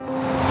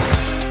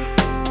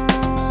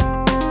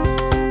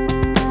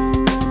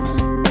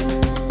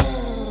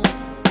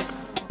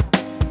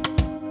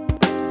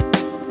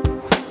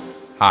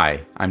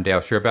Hi, I'm Dale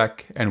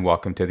Sherbeck, and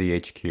welcome to the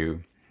HQ,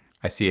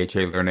 a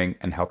CHA Learning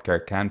and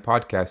Healthcare Can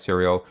podcast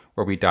serial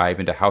where we dive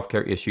into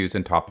healthcare issues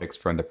and topics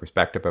from the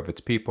perspective of its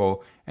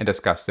people and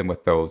discuss them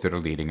with those that are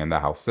leading in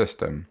the health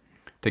system.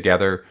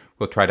 Together,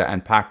 we'll try to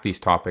unpack these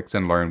topics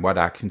and learn what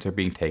actions are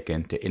being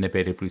taken to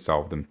innovatively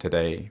solve them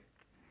today.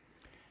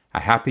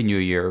 A happy new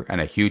year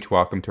and a huge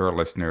welcome to our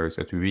listeners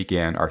as we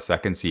begin our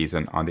second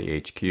season on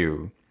the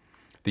HQ.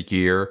 The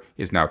year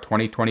is now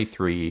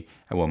 2023,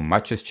 and while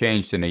much has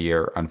changed in a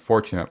year,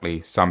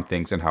 unfortunately, some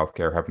things in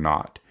healthcare have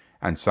not,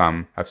 and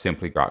some have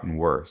simply gotten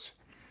worse.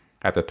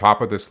 At the top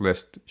of this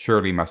list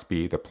surely must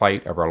be the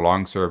plight of our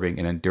long-serving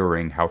and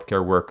enduring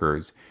healthcare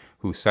workers,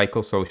 whose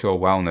psychosocial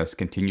wellness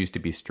continues to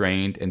be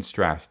strained and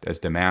stressed as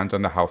demands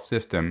on the health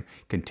system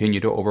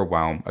continue to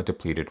overwhelm a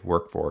depleted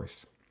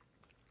workforce.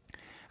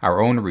 Our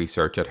own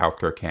research at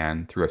Healthcare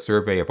Can, through a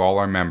survey of all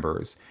our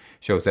members,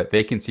 shows that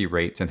vacancy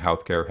rates in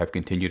healthcare have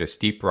continued a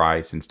steep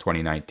rise since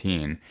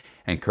 2019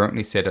 and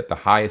currently sit at the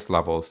highest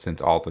levels since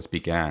all this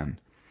began.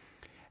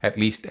 At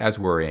least as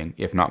worrying,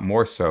 if not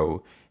more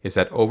so, is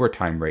that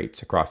overtime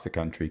rates across the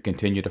country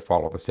continue to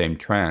follow the same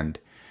trend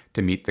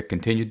to meet the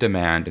continued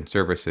demand in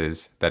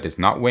services that is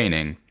not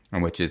waning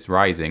and which is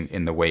rising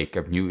in the wake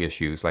of new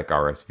issues like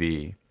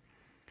RSV.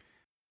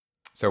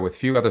 So, with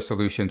few other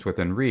solutions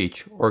within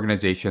reach,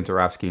 organizations are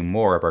asking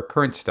more of our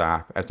current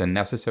staff as a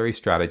necessary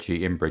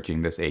strategy in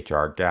bridging this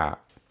HR gap.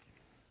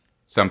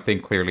 Something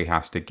clearly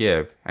has to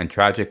give, and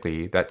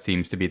tragically, that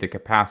seems to be the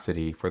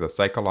capacity for the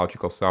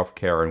psychological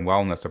self-care and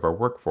wellness of our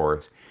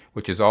workforce,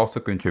 which is also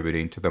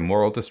contributing to the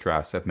moral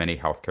distress of many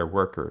healthcare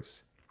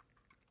workers.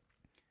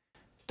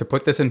 To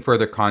put this in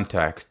further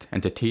context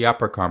and to tee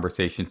up our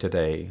conversation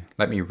today,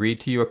 let me read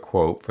to you a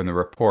quote from the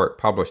report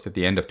published at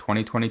the end of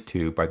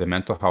 2022 by the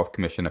Mental Health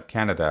Commission of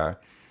Canada,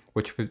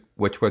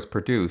 which was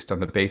produced on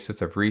the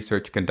basis of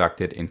research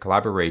conducted in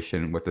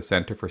collaboration with the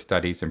Centre for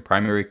Studies in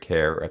Primary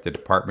Care at the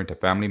Department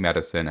of Family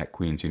Medicine at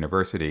Queen's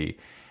University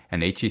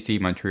and HEC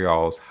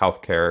Montreal's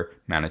Healthcare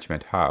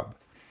Management Hub.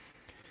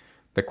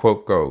 The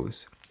quote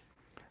goes,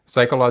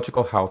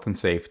 "Psychological health and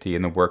safety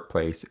in the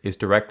workplace is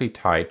directly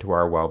tied to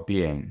our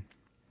well-being.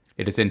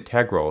 It is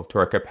integral to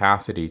our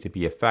capacity to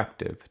be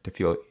effective, to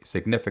feel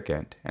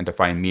significant, and to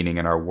find meaning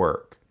in our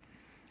work.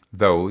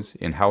 Those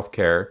in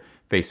healthcare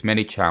face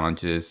many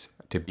challenges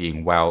to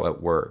being well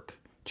at work,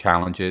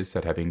 challenges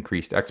that have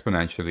increased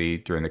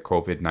exponentially during the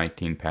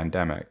COVID-19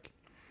 pandemic.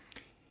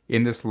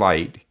 In this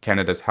light,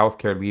 Canada's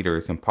healthcare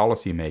leaders and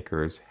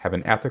policymakers have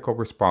an ethical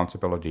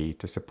responsibility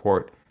to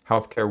support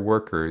healthcare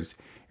workers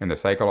in their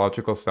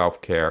psychological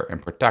self-care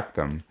and protect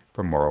them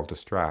from moral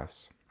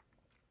distress."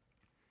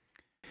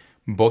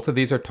 Both of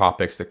these are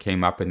topics that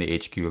came up in the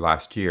HQ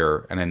last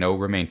year and I know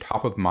remain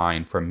top of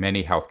mind for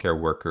many healthcare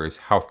workers,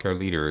 healthcare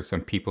leaders,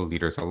 and people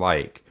leaders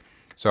alike.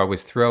 So I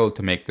was thrilled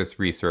to make this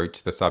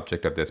research the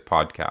subject of this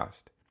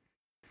podcast.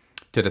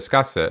 To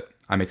discuss it,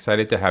 I'm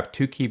excited to have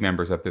two key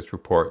members of this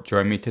report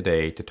join me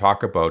today to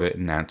talk about it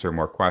and answer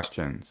more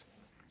questions.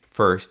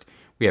 First,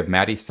 we have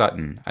Maddie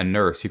Sutton, a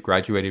nurse who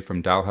graduated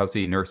from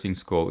Dalhousie Nursing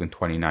School in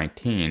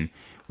 2019,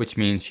 which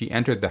means she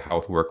entered the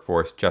health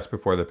workforce just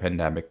before the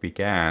pandemic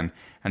began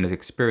and has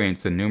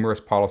experienced the numerous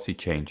policy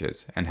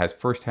changes and has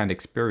first-hand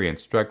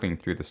experience struggling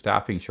through the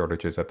staffing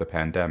shortages of the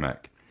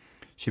pandemic.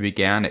 She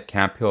began at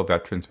Camp Hill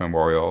Veterans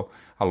Memorial,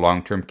 a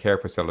long-term care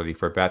facility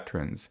for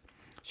veterans.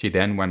 She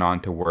then went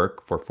on to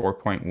work for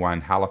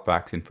 4.1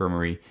 Halifax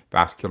Infirmary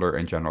Vascular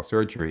and General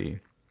Surgery.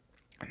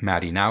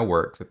 Maddie now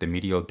works at the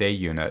Medial Day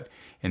Unit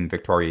in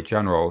Victoria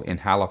General in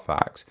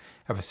Halifax,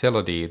 a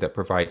facility that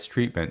provides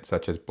treatment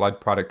such as blood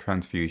product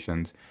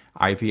transfusions,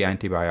 IV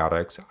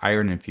antibiotics,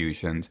 iron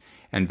infusions,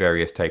 and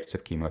various types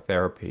of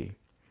chemotherapy.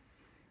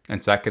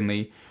 And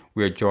secondly,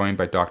 we are joined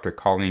by Dr.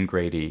 Colleen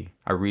Grady,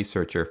 a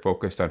researcher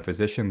focused on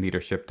physician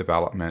leadership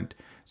development,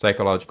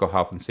 psychological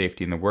health and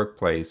safety in the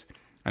workplace,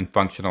 and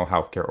functional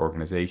healthcare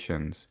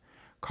organizations.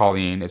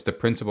 Colleen is the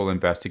principal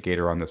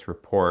investigator on this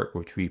report,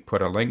 which we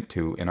put a link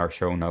to in our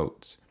show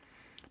notes.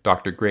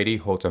 Dr. Grady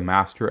holds a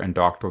master and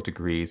doctoral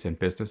degrees in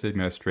business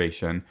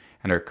administration,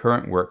 and her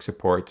current work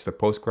supports the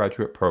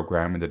postgraduate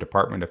program in the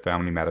Department of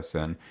Family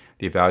Medicine,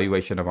 the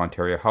evaluation of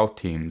Ontario health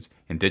teams,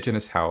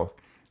 Indigenous health,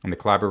 and the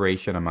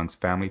collaboration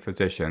amongst family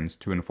physicians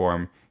to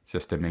inform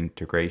system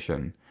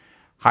integration.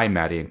 Hi,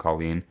 Maddie and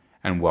Colleen,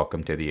 and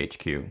welcome to the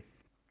HQ.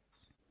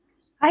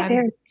 Hi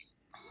there.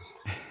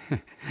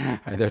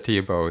 Hi there to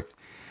you both.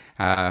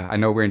 I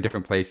know we're in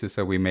different places,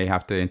 so we may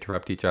have to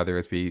interrupt each other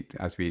as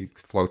we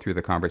flow through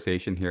the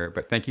conversation here.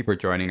 But thank you for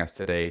joining us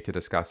today to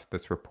discuss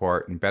this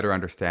report and better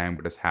understand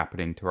what is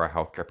happening to our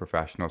healthcare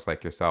professionals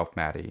like yourself,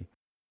 Maddie.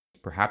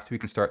 Perhaps we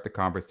can start the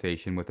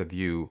conversation with a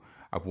view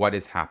of what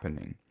is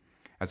happening.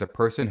 As a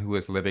person who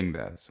is living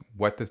this,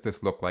 what does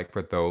this look like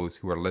for those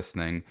who are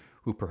listening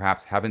who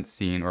perhaps haven't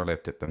seen or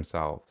lived it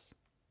themselves?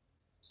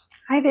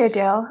 Hi there,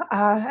 Dale.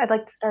 I'd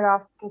like to start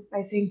off just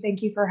by saying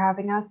thank you for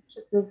having us.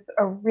 This is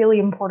a really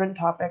important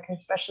topic,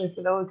 especially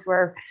for those who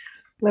are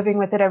living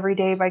with it every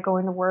day by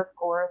going to work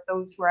or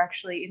those who are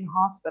actually in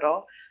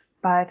hospital.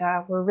 but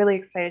we're really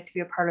excited to be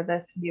a part of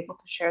this and be able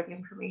to share the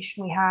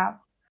information we have.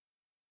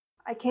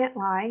 I can't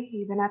lie,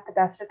 even at the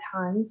best of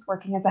times,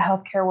 working as a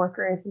healthcare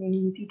worker isn't an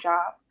easy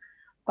job.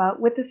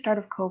 But with the start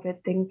of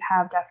COVID, things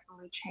have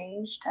definitely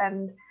changed,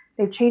 and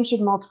they've changed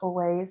in multiple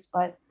ways.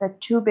 But the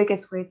two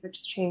biggest ways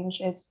it's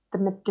changed is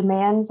the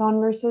demands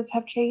on nurses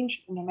have changed,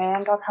 the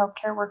demand on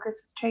healthcare workers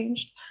has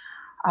changed.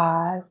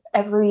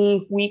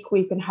 Every week,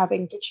 we've been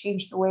having to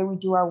change the way we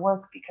do our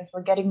work because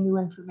we're getting new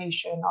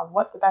information on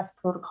what the best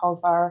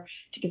protocols are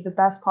to give the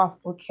best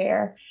possible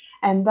care.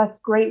 And that's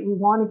great. We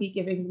want to be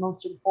giving the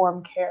most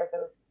informed care,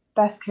 the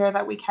best care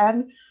that we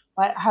can,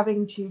 but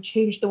having to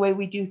change the way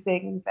we do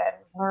things and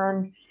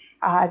learn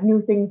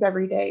new things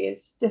every day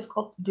is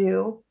difficult to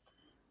do.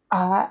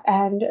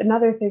 And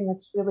another thing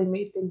that's really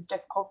made things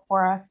difficult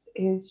for us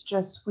is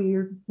just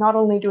we're not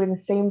only doing the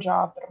same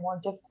job, but a more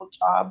difficult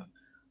job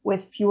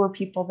with fewer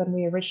people than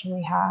we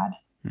originally had.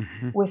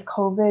 Mm-hmm. With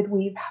COVID,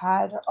 we've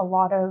had a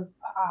lot of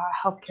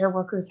healthcare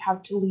workers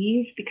have to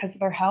leave because of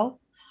their health,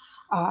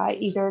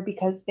 either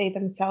because they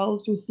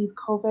themselves received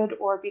COVID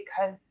or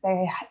because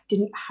they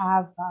didn't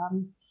have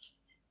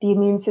the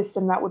immune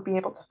system that would be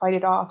able to fight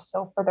it off.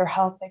 So, for their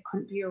health, they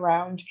couldn't be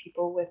around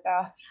people with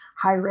a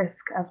high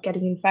risk of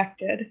getting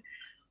infected.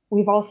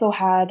 We've also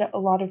had a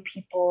lot of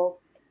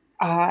people,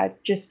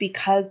 just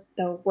because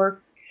the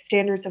work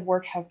standards of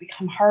work have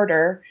become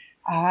harder,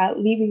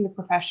 leaving the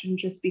profession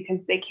just because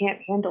they can't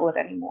handle it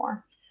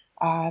anymore.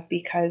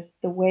 Because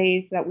the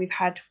ways that we've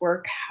had to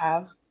work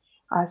have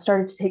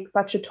started to take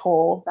such a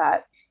toll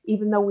that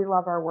even though we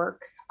love our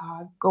work,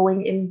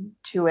 going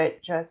into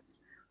it just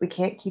we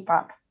can't keep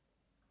up.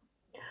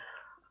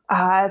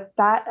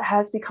 That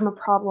has become a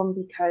problem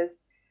because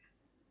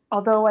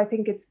although I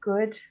think it's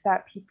good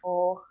that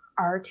people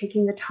are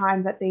taking the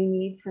time that they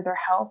need for their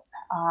health,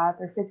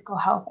 their physical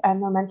health,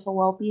 and their mental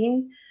well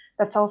being,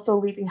 that's also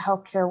leaving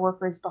healthcare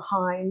workers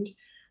behind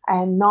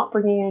and not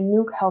bringing in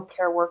new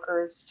healthcare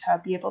workers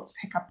to be able to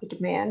pick up the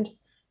demand.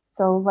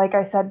 So, like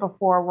I said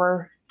before,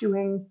 we're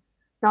doing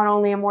not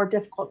only a more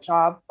difficult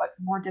job, but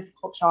a more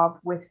difficult job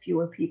with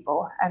fewer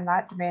people. And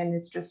that demand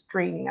is just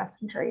draining us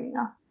and draining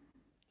us.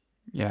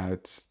 Yeah,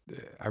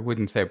 I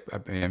wouldn't say,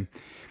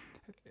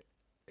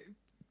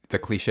 the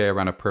cliche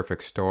around a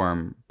perfect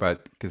storm,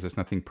 but because there's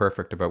nothing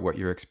perfect about what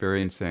you're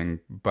experiencing,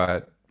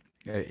 but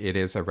it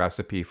is a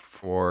recipe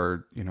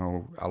for,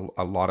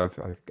 a lot of,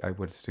 I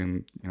would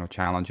assume,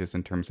 challenges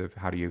in terms of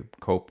how do you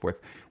cope with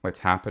what's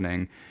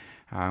happening,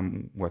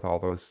 with all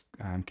those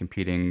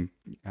competing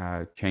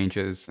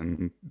changes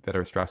and that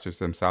are stressors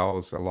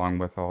themselves, along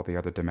with all the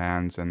other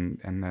demands, and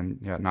then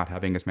not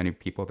having as many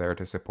people there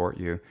to support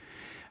you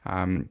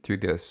through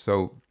this.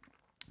 So,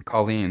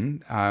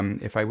 Colleen,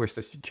 if I wish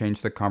to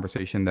change the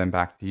conversation then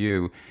back to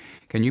you,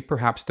 can you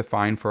perhaps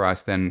define for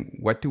us then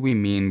what do we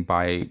mean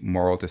by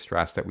moral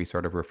distress that we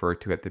sort of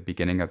referred to at the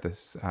beginning of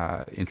this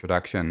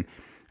introduction,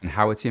 and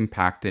how it's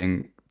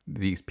impacting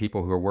these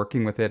people who are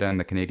working with it and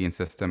the Canadian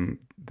system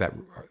that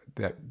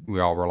we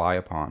all rely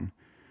upon?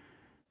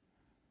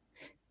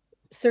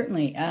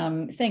 Certainly.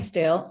 Thanks,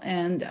 Dale.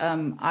 And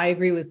I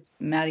agree with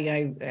Maddie.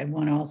 I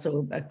want to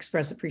also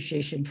express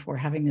appreciation for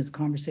having this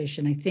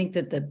conversation. I think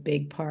that the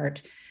big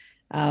part,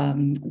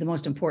 the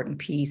most important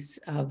piece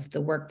of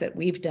the work that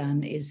we've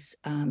done is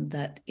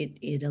that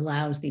it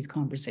allows these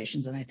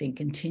conversations. And I think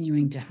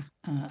continuing to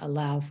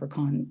allow for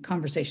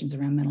conversations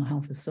around mental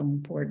health is so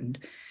important.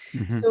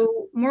 Mm-hmm.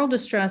 So moral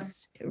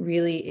distress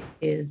really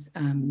is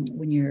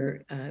when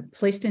you're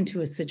placed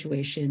into a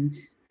situation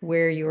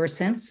where your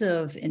sense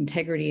of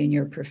integrity in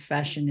your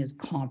profession is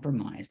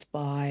compromised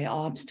by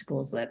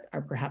obstacles that are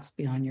perhaps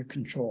beyond your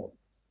control.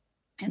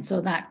 And so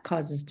that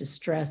causes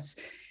distress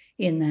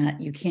in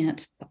that you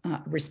can't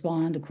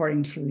respond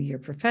according to your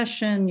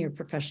profession, your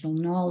professional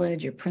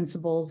knowledge, your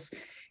principles,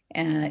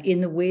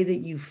 in the way that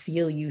you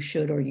feel you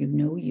should or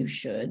you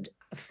should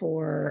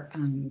for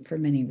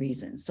many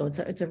reasons. So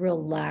it's a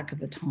real lack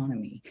of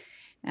autonomy.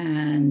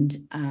 And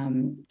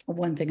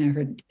one thing I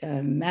heard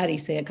Maddie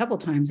say a couple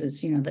of times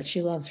is, that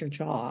she loves her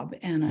job.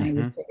 And I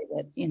would say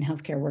that in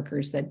healthcare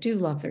workers that do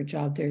love their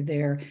job, they're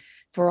there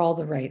for all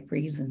the right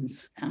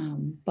reasons.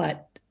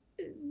 But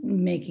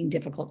making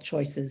difficult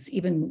choices,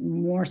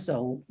 even more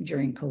so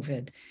during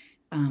COVID,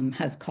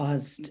 has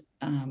caused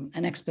an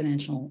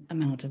exponential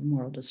amount of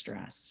moral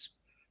distress.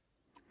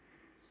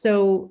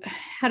 So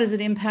how does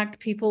it impact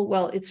people?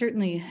 Well, it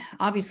certainly,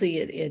 obviously,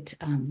 it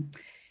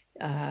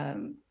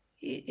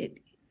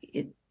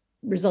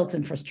results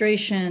in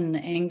frustration,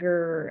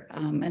 anger,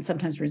 and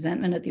sometimes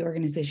resentment at the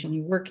organization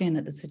you work in,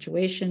 at the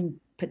situation,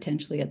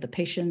 potentially at the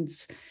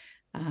patients.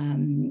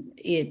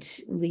 It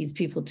leads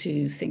people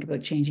to think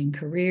about changing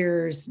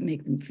careers,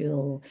 make them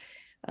feel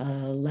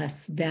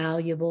less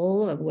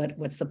valuable.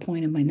 What's the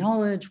point of my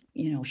knowledge?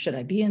 Should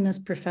I be in this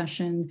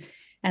profession?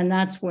 And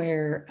that's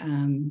where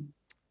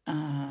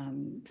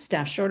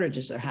staff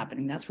shortages are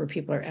happening. That's where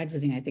people are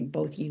exiting. I think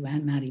both you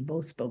and Maddie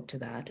both spoke to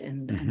that,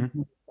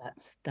 and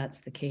that's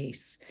the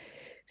case.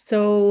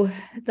 So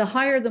the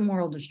higher the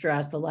moral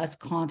distress, the less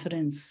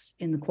confidence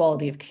in the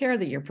quality of care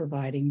that you're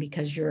providing,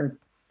 because you're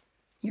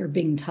you're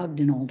being tugged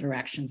in all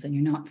directions and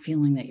you're not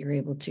feeling that you're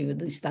able to, at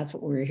least that's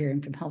what we're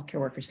hearing from healthcare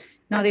workers,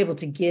 not able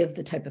to give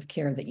the type of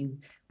care that you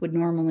would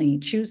normally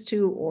choose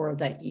to, or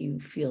that you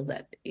feel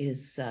that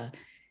is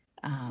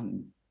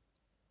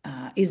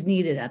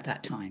needed at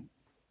that time.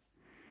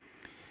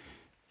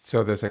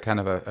 So there's a kind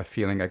of a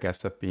feeling, I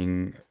guess, of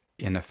being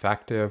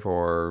ineffective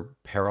or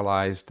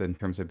paralyzed in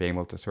terms of being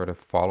able to sort of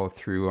follow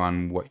through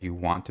on what you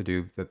want to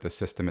do, that the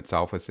system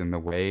itself is in the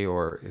way,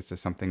 or is there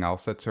something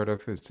else that sort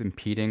of is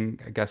impeding,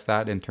 I guess,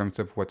 that in terms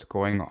of what's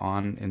going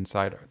on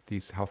inside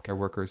these healthcare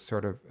workers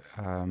sort of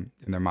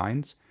in their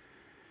minds?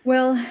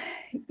 Well,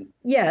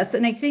 yes.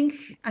 And I think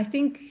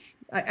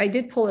I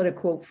did pull out a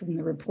quote from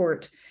the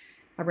report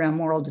around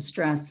moral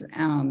distress,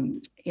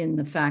 in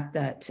the fact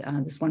that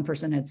this one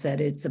person had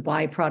said it's a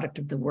byproduct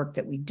of the work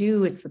that we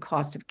do. It's the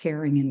cost of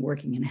caring and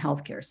working in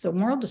healthcare. So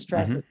moral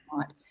distress is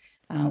not,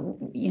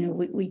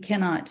 we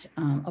cannot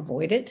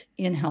avoid it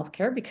in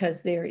healthcare,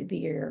 because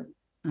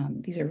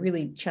these are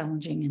really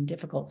challenging and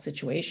difficult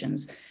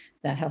situations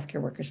that healthcare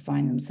workers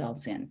find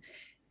themselves in.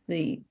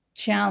 The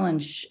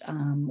challenge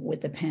with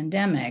the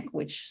pandemic,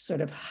 which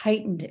sort of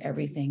heightened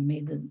everything,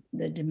 made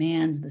the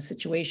demands, the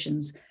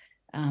situations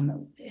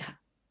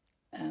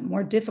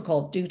more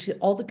difficult due to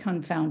all the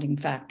confounding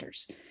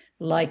factors,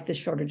 like the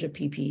shortage of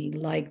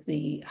PPE, like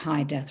the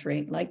high death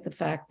rate, like the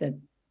fact that,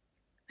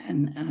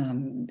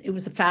 and it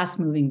was a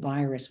fast-moving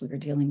virus we were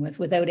dealing with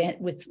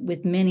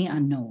with many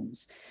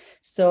unknowns.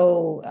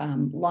 So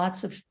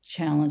lots of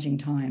challenging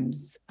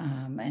times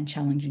and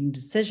challenging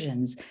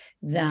decisions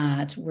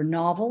that were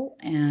novel,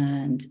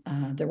 and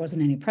there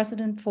wasn't any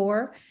precedent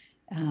for,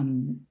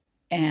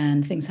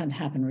 and things had to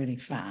happen really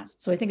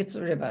fast. So I think it's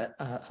sort of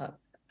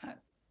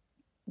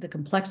the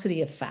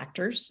complexity of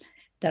factors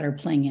that are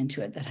playing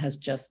into it that has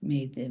just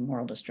made the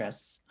moral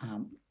distress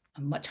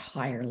a much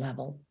higher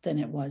level than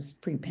it was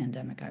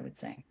pre-pandemic, I would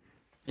say.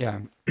 Yeah,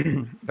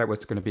 that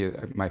was going to be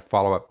my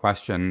follow-up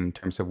question in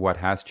terms of what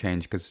has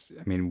changed, because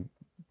I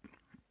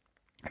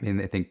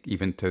think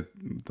even to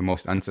the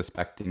most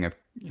unsuspecting of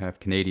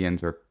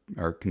Canadians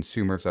or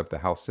consumers of the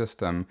health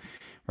system,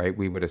 right,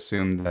 we would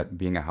assume that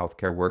being a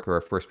healthcare worker or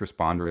a first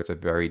responder is a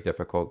very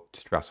difficult,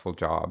 stressful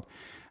job,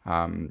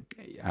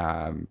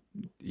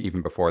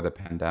 even before the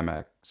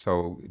pandemic.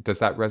 So does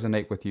that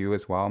resonate with you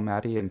as well,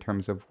 Maddie, in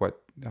terms of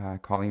what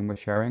Colleen was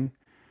sharing?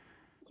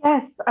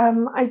 Yes,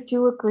 I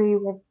do agree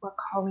with what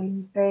Colleen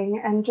was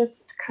saying, and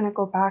just kind of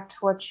go back to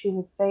what she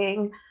was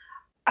saying.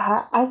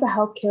 As a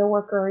healthcare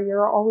worker,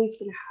 you're always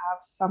going to have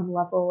some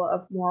level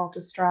of moral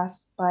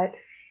distress, but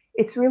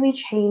it's really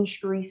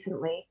changed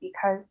recently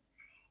because,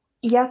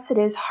 yes, it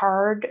is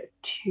hard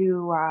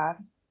to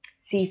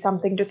see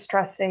something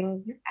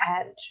distressing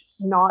and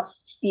not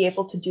be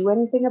able to do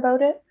anything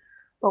about it.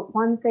 But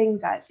one thing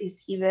that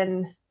is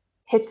even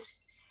hits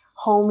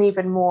home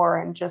even more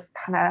and just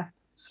kind of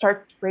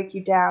starts to break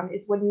you down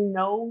is when you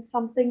know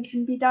something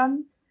can be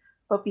done,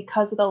 but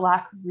because of the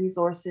lack of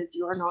resources,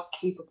 you are not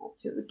capable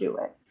to do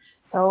it.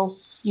 So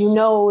you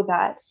know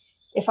that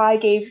if I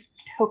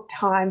took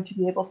time to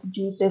be able to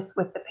do this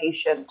with the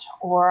patient,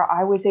 or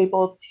I was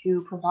able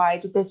to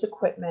provide this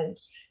equipment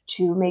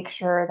to make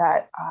sure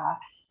that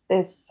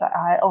this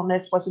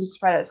illness wasn't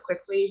spread as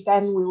quickly,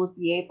 then we would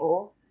be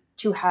able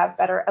to have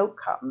better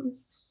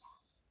outcomes.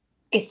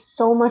 It's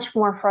so much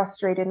more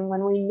frustrating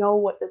when we know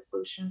what the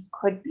solutions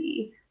could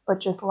be, but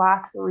just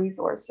lack the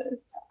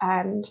resources.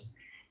 And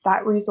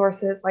that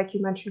resources, like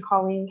you mentioned,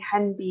 Colleen,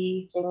 can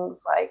be things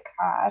like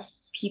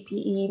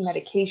PPE,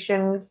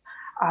 medications,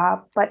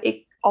 but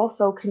it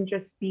also can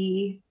just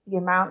be the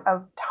amount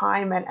of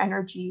time and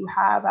energy you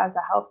have as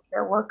a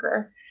healthcare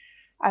worker.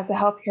 As a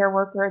healthcare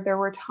worker, there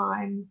were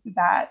times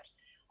that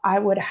I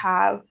would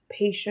have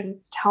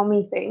patients tell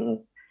me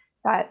things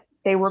that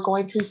they were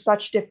going through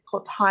such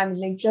difficult time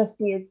and they just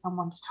needed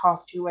someone to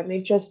talk to, and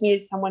they just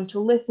needed someone to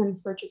listen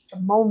for just a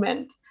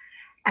moment.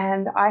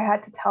 And I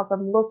had to tell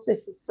them, look,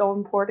 this is so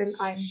important.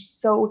 I'm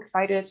so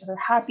excited and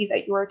happy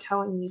that you are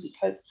telling me,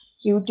 because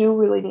you do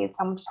really need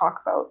someone to talk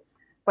about.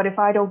 But if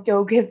I don't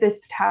go give this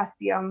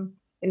potassium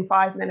in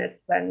 5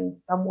 minutes,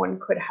 then someone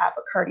could have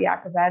a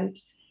cardiac event.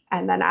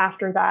 And then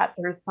after that,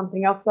 there's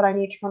something else that I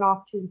need to run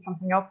off to and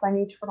something else I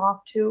need to run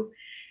off to.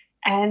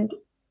 And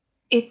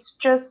it's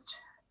just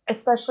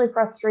especially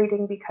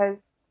frustrating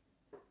because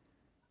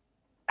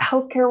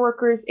healthcare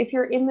workers, if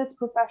you're in this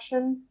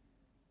profession,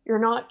 you're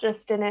not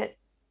just in it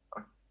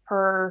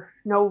for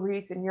no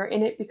reason. You're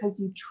in it because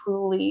you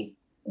truly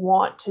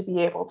want to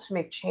be able to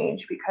make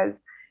change,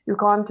 because you've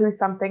gone through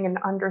something and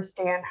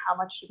understand how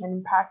much of an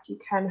impact you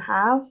can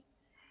have.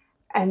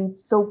 And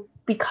so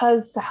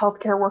because the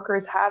healthcare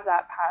workers have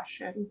that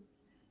passion,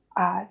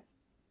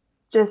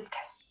 just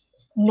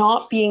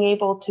not being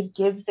able to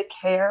give the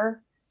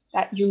care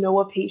that you know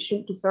a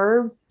patient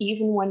deserves,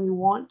 even when you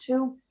want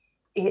to,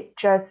 it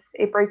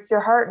breaks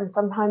your heart. And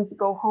sometimes you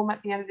go home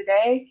at the end of the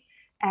day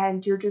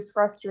and you're just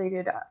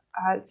frustrated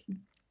as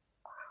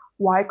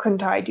why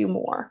couldn't I do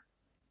more?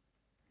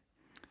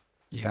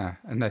 Yeah,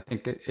 and I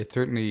think it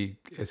certainly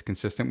is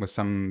consistent with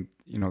some,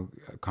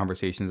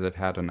 conversations I've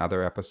had on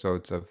other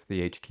episodes of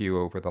the HQ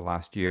over the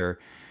last year,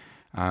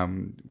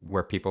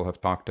 where people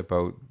have talked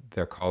about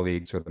their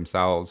colleagues or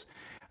themselves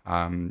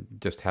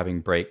just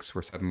having breaks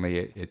where suddenly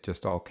it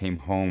just all came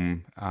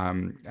home.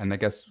 And I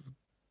guess,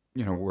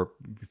 we're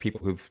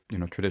people who've,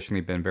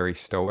 traditionally been very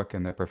stoic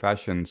in their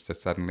professions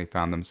just suddenly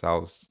found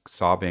themselves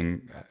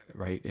sobbing,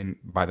 right, in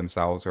by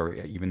themselves or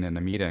even in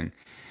a meeting.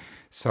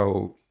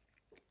 So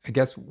I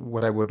guess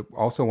what I would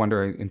also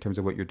wonder in terms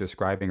of what you're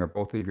describing, or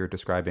both of you are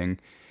describing,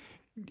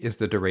 is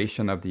the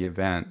duration of the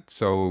event.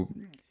 So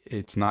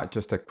it's not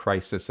just a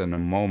crisis in a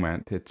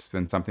moment. It's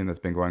been something that's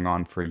been going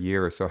on for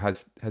years. So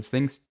has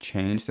things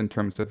changed in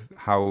terms of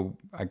how,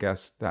 I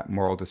guess, that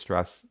moral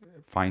distress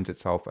finds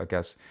itself, I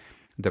guess,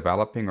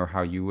 developing, or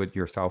how you would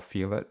yourself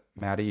feel it,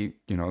 Maddie,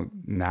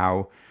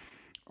 now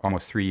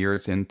almost 3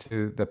 years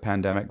into the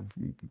pandemic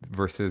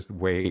versus the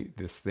way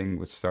this thing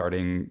was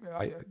starting,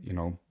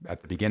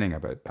 at the beginning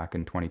of it back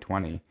in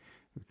 2020.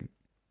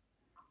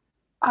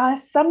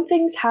 Some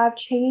things have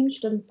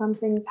changed and some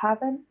things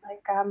haven't.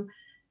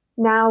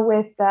 Now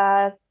with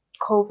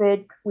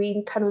COVID,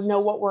 we kind of know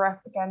what we're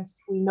up against.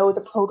 We know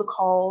the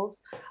protocols.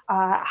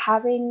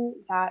 Having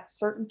that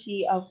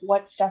certainty of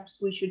what steps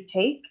we should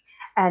take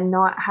and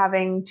not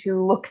having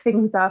to look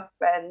things up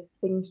and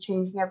things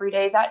changing every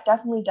day, that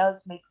definitely does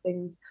make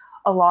things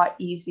a lot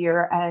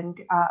easier and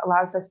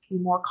allows us to be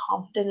more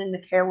confident in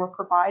the care we're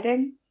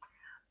providing.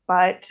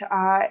 But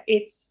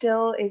it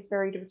still is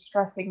very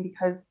distressing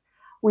because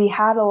we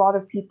had a lot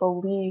of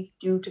people leave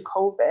due to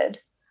COVID.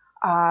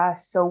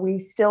 So we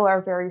still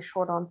are very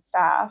short on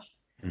staff.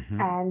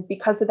 Hmm. And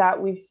because of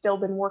that, we've still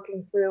been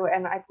working through.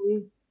 And I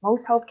believe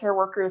most healthcare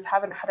workers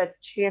haven't had a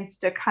chance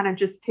to kind of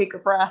just take a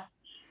breath.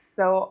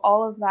 So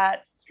all of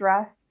that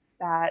stress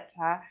that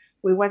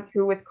we went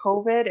through with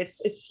COVID,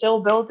 it's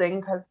still building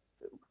because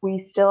we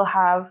still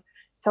have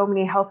so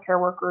many healthcare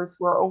workers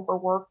who are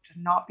overworked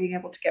and not being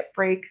able to get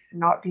breaks and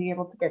not being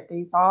able to get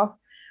days off.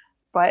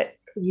 But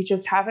we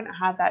just haven't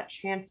had that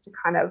chance to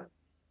kind of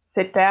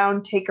sit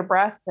down, take a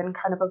breath, and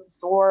kind of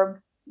absorb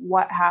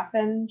what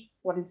happened,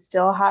 what is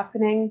still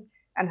happening,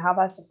 and how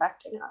that's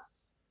affecting us.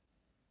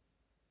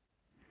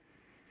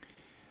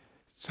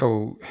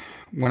 So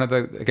one of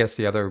the, I guess,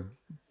 the other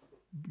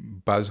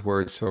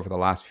buzzwords over the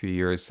last few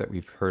years that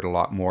we've heard a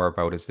lot more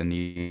about is the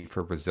need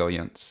for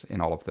resilience in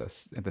all of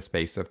this, in the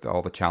space of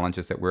all the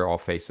challenges that we're all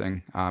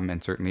facing,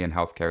 and certainly in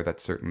healthcare,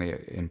 that's certainly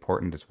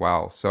important as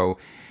well. So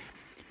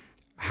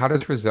how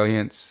does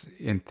resilience,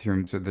 in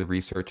terms of the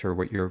research or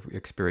what you're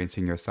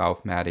experiencing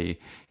yourself, Maddie,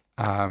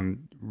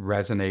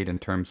 resonate in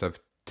terms of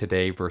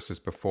today versus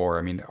before?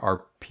 I mean,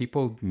 are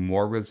people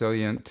more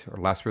resilient or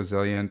less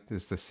resilient?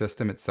 Is the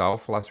system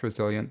itself less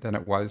resilient than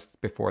it was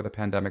before the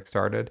pandemic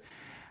started?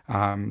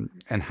 And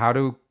how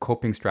do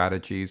coping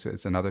strategies,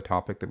 is another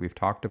topic that we've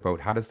talked about,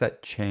 how does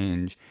that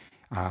change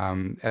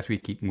as we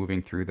keep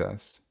moving through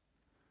this?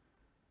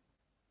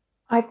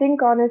 I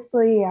think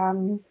honestly,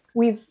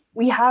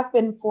 we have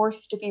been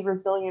forced to be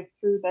resilient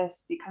through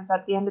this because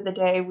at the end of the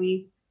day,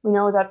 we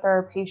know that there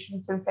are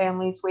patients and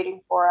families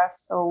waiting for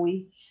us, so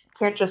we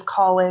can't just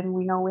call in.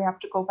 We know we have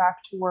to go back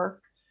to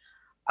work.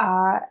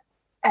 Uh,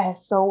 and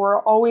so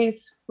we're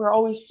always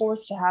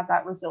forced to have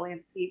that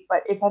resiliency.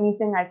 But if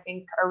anything, I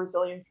think our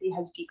resiliency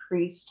has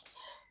decreased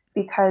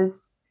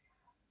because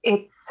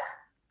it's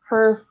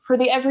for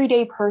the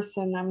everyday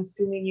person. I'm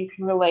assuming you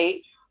can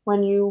relate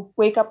when you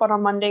wake up on a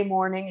Monday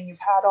morning and you've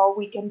had all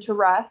weekend to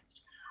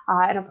rest,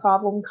 and a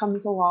problem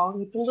comes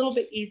along. It's a little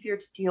bit easier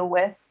to deal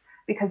with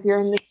because you're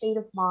in the state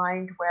of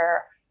mind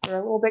where you're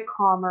a little bit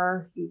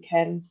calmer. You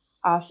can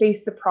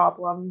face the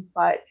problem,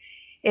 but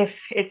if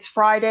it's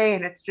Friday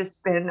and it's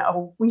just been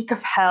a week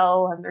of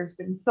hell and there's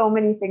been so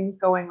many things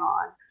going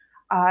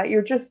on,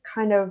 you're just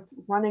kind of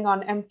running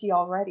on empty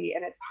already.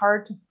 And it's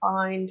hard to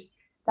find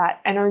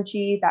that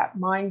energy, that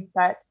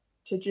mindset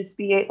to just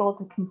be able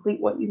to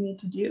complete what you need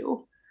to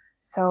do.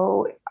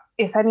 So,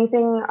 if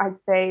anything,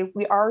 I'd say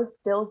we are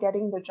still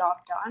getting the job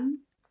done,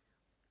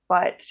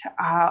 but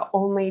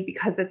only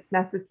because it's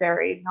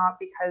necessary, not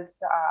because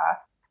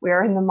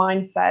we're in the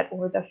mindset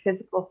or the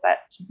physical set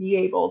to be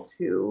able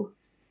to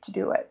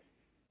do it.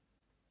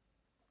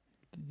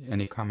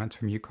 Any comments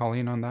from you,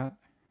 Colleen, on that?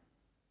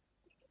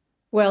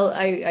 Well,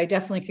 I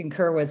definitely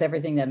concur with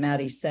everything that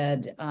Maddie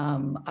said.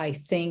 I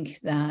think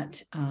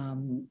that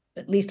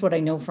at least what I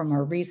know from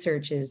our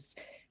research is,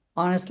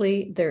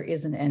 honestly, there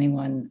isn't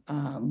anyone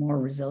more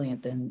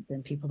resilient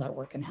than people that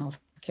work in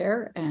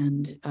healthcare,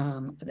 and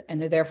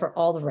they're there for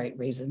all the right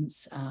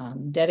reasons.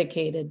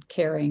 Dedicated,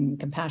 caring,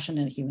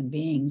 compassionate human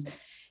beings.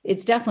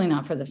 It's definitely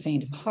not for the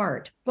faint of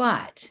heart,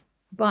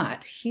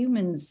 but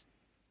humans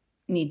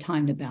need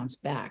time to bounce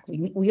back.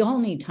 We all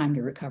need time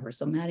to recover.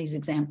 So Maddie's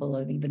example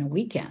of even a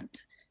weekend,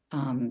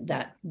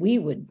 that we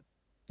would,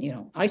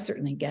 I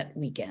certainly get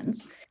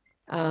weekends,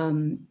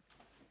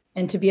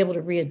 and to be able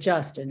to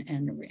readjust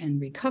and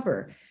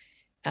recover.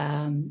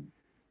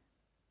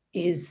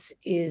 is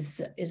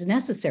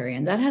necessary,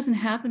 and that hasn't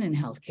happened in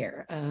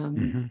healthcare.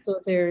 So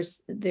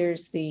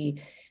there's the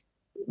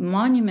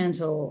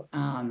monumental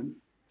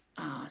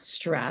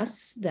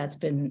stress that's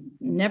been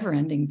never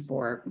ending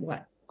for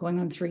going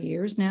on 3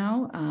 years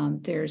now.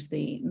 There's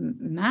the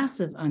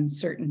massive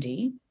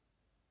uncertainty.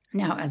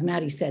 Now, as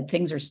Maddie said,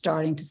 things are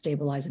starting to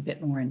stabilize a bit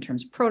more in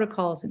terms of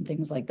protocols and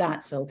things like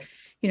that. So,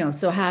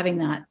 so having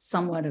that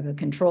somewhat of a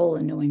control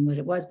and knowing what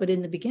it was, but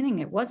in the beginning,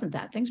 it wasn't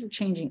that. Things were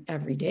changing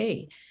every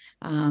day.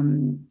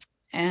 And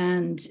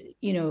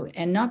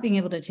not being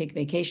able to take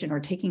vacation or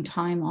taking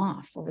time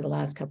off over the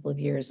last couple of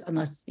years,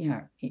 unless,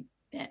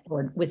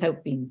 or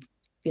without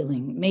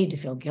feeling made to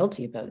feel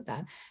guilty about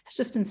that, has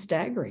just been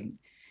staggering.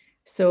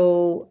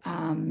 So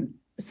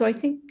I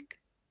think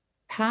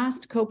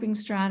past coping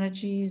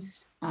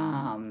strategies,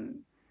 the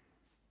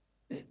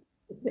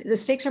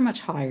stakes are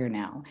much higher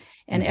now,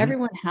 and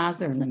everyone has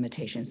their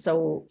limitations.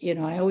 So,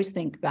 I always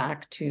think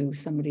back to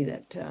somebody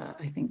that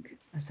I think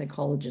a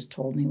psychologist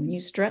told me, when you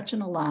stretch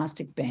an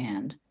elastic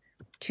band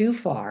too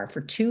far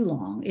for too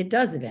long, it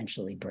does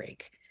eventually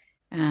break.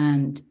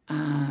 And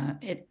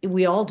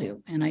we all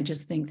do. And I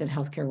just think that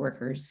healthcare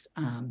workers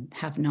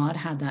have not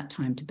had that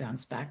time to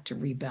bounce back, to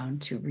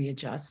rebound, to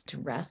readjust, to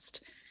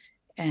rest.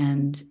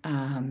 And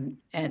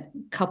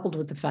coupled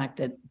with the fact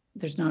that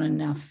there's not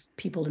enough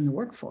people in the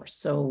workforce.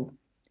 So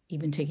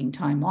even taking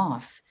time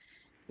off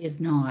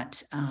is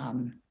not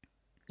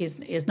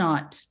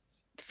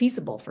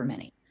feasible for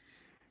many.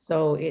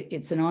 So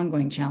it's an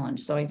ongoing challenge.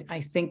 So I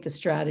think the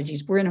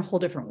strategies, we're in a whole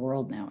different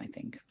world now, I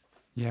think.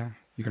 Yeah.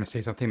 You're going to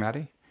say something,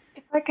 Maddie?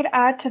 If I could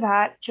add to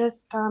that,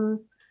 just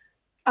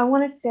I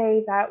want to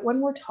say that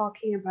when we're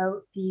talking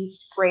about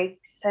these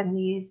breaks and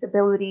these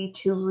ability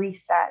to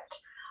reset,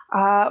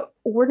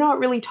 we're not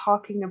really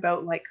talking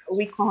about like a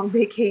week-long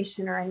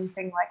vacation or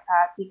anything like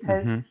that,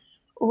 because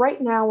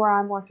right now where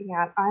I'm working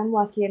at, I'm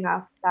lucky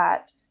enough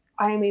that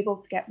I am able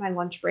to get my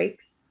lunch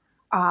breaks.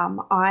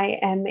 I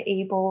am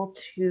able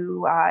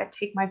to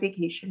take my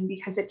vacation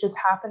because it just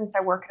happens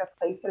I work at a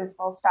place that is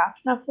well staffed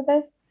enough for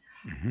this.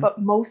 But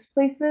most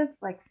places,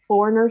 like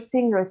floor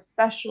nursing, or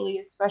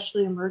especially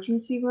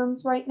emergency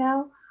rooms right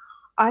now,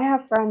 I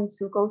have friends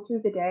who go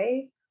through the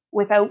day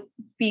without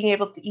being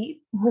able to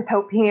eat,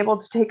 without being able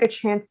to take a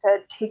chance to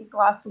take a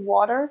glass of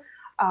water.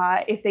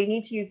 If they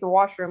need to use the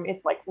washroom,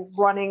 it's like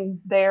running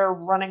there,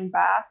 running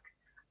back.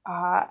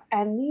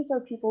 And these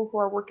are people who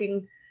are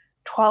working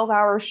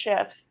 12-hour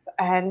shifts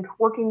and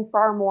working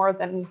far more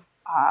than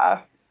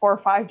 4 or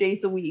 5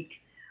 days a week.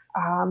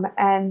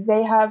 And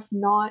they have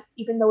not,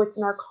 even though it's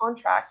in our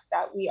contract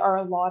that we are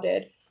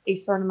allotted a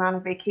certain amount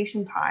of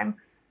vacation time,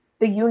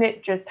 the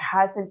unit just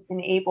hasn't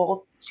been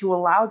able to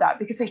allow that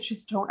because they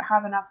just don't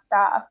have enough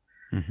staff.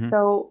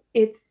 So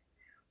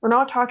we're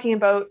not talking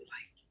about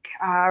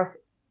like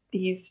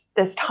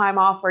this time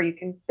off where you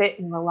can sit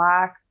and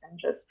relax and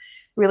just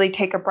really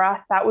take a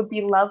breath. That would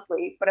be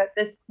lovely. But at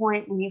this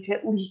point, we need to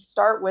at least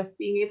start with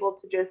being able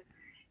to just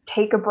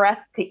take a breath,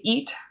 to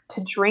eat,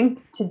 to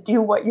drink, to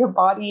do what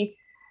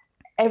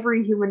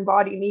every human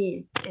body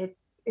needs.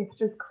 It's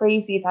just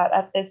crazy that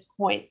at this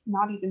point,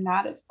 not even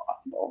that is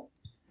possible.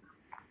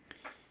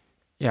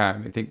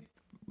 Yeah, I think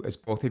as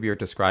both of you are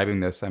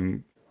describing this,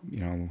 I'm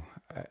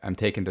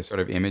taking the sort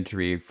of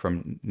imagery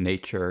from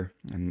nature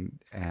and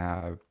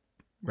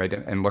right,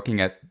 and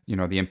looking at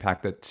the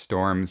impact that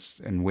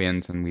storms and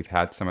winds, and we've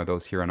had some of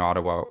those here in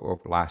Ottawa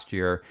over last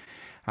year,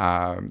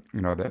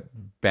 that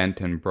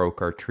bent and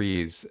broke our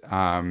trees,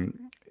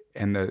 and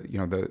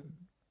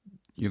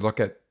you look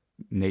at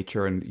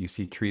nature and you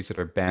see trees that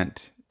are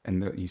bent,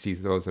 and you see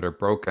those that are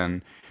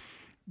broken,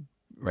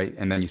 right?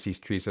 And then you see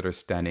trees that are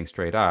standing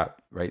straight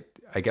up, right?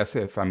 I guess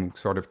if I'm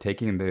sort of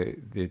taking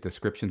the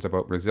descriptions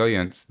about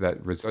resilience,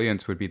 that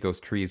resilience would be those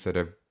trees that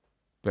have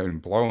been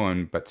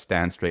blown but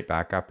stand straight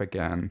back up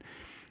again.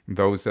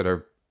 Those that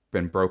have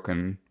been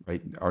broken,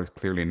 right, are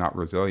clearly not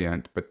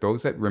resilient, but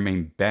those that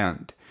remain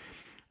bent,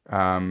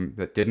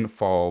 that didn't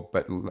fall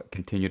but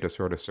continue to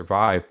sort of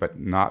survive, but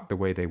not the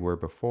way they were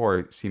before,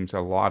 it seems a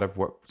lot of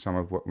some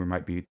of what we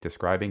might be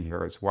describing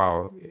here as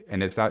well.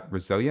 And is that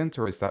resilience,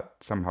 or is that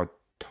somehow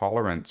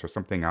tolerance, or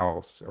something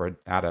else, or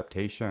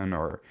adaptation,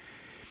 or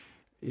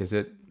is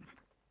it?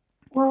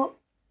 Well,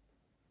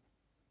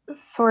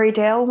 sorry,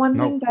 Dale. One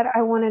No. thing that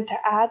I wanted to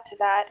add to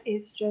that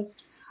is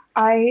just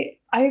I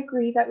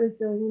agree that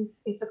resilience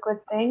is a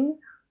good thing,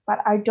 but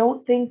I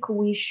don't think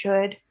we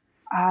should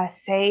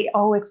say,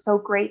 oh, it's so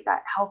great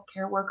that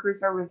healthcare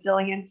workers are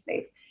resilient.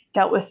 They've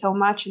dealt with so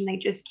much and they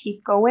just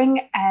keep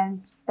going,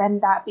 and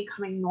then that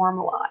becoming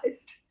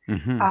normalized.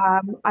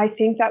 I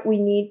think that we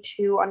need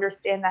to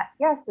understand that,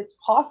 yes, it's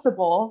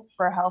possible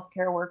for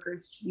healthcare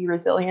workers to be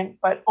resilient,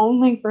 but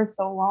only for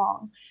so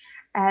long.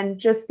 And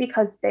just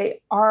because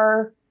they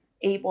are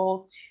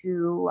able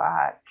to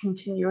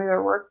continue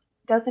their work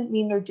doesn't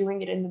mean they're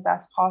doing it in the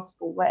best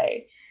possible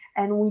way.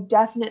 And we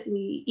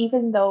definitely,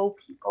 even though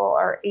people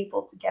are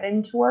able to get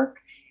into work,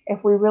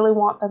 if we really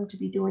want them to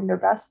be doing their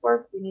best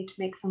work, we need to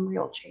make some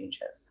real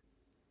changes.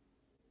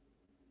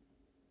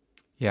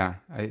 Yeah,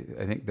 I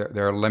think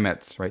there are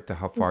limits, right, to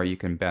how far Mhm. you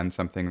can bend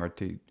something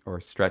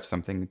or stretch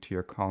something to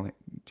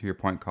your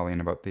point,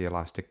 Colleen, about the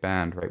elastic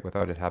band, right,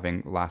 without it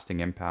having lasting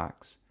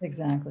impacts.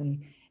 Exactly.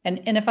 And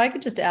if I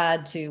could just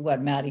add to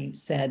what Maddie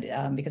said,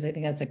 because I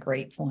think that's a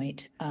great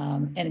point.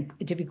 And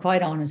to be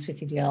quite honest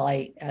with you,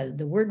 DL,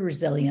 the word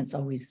resilience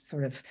always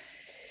sort of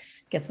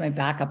gets my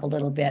back up a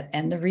little bit.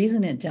 And the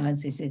reason it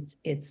does is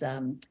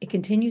it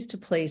continues to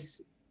place,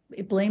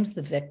 it blames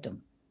the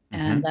victim.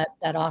 And Hmm.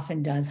 that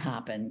often does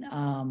happen,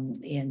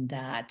 in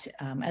that,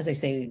 as I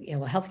say,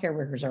 healthcare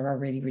workers are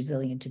already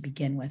resilient to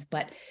begin with.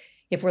 But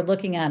if we're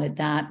looking at it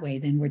that way,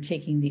 then we're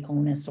taking the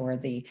onus or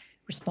the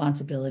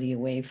responsibility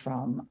away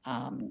from,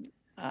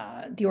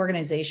 the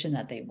organization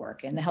that they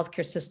work in, the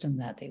healthcare system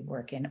that they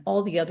work in,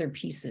 all the other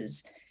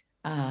pieces.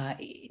 Uh,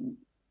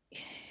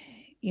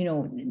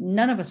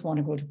 None of us want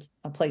to go to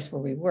a place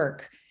where we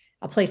work,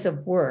 a place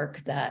of work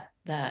that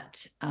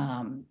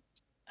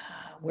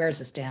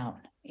wears us down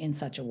in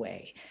such a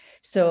way.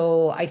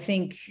 So I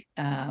think,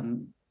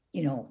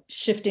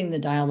 shifting the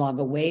dialogue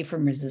away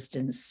from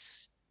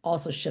resistance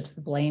also shifts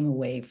the blame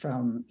away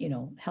from,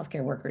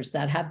 healthcare workers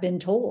that have been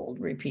told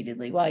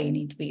repeatedly, well, you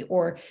need to be,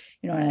 or,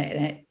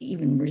 and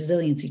even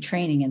resiliency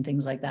training and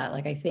things like that.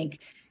 Like, I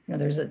think,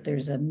 there's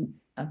a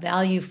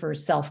value for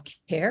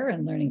self-care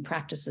and learning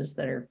practices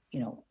that are,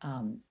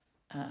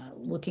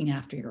 looking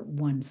after your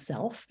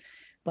oneself.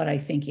 But I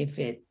think if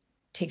it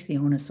takes the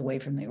onus away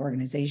from the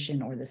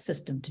organization or the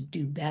system to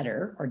do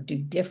better or do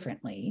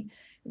differently,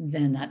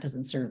 then that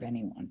doesn't serve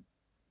anyone.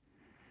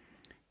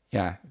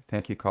 Yeah,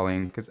 thank you,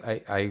 Colleen, because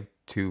I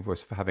too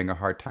was having a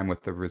hard time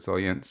with the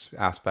resilience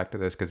aspect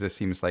of this because this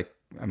seems like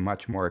a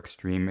much more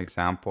extreme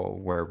example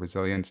where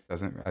resilience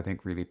doesn't, I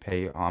think, really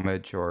pay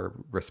homage or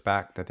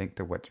respect, I think,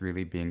 to what's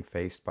really being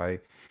faced by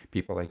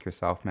people like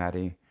yourself,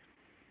 Maddie.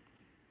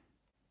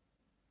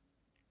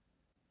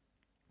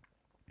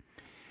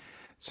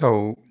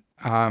 So,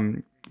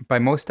 um, by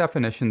most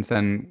definitions,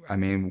 then, I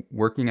mean,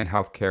 working in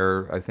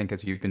healthcare, I think,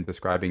 as you've been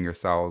describing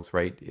yourselves,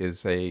 right,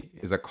 is a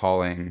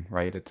calling,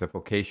 right? It's a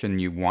vocation.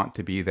 You want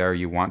to be there.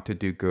 You want to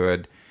do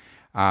good.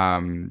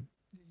 Um,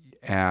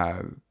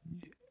 uh,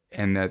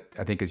 and that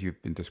I think, as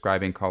you've been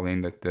describing, Colleen,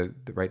 that the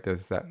right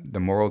there's that the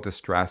moral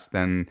distress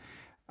then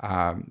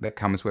that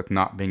comes with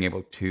not being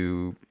able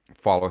to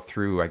follow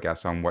through, I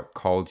guess, on what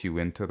called you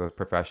into those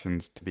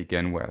professions to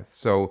begin with.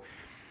 So,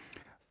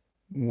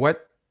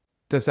 what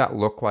does that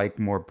look like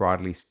more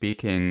broadly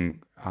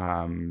speaking,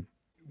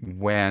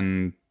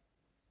 when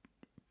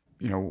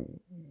you know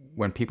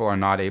when people are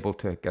not able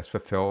to, I guess,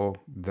 fulfill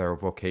their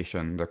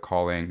vocation, their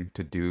calling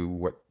to do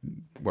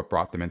what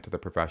brought them into the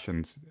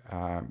professions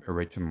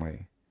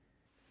originally?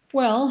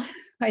 Well,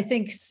 I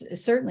think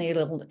certainly it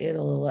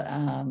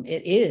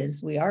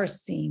is. We are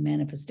seeing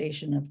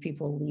manifestation of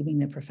people leaving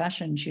the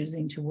profession,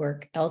 choosing to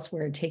work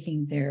elsewhere,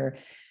 taking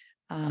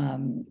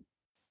um,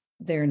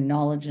 their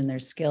knowledge and their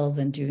skills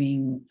and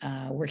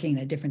working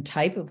in a different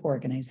type of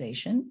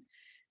organization,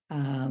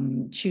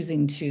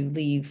 choosing to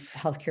leave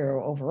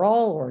healthcare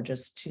overall or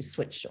just to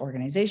switch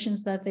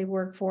organizations that they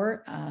work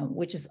for,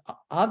 which is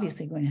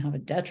obviously going to have a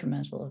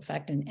detrimental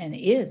effect and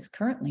is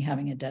currently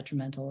having a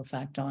detrimental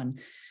effect on,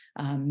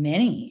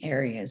 many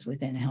areas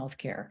within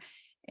healthcare.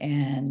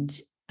 And,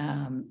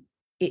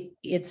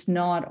 it's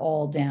not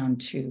all down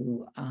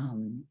to,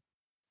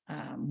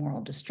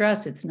 moral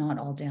distress. It's not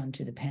all down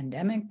to the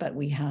pandemic, but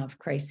we have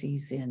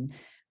crises in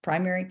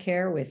primary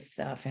care with,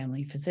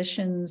 family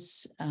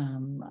physicians,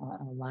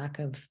 a lack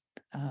of,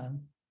 uh,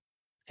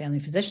 family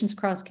physicians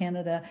across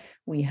Canada.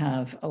 We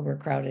have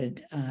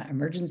overcrowded,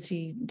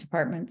 emergency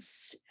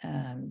departments,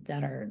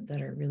 that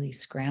are really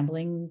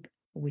scrambling,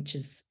 which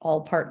is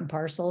all part and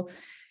parcel.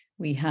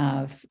 We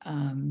have,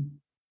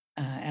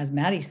 as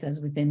Maddie says,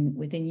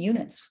 within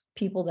units,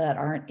 people that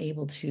aren't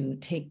able to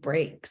take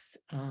breaks,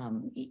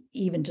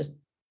 even just,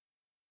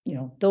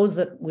 those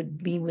that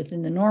would be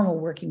within the normal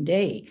working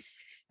day,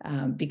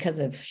 because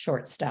of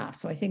short staff.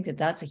 So I think that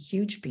that's a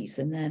huge piece.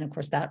 And then, of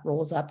course, that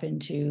rolls up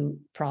into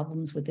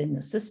problems within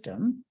the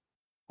system,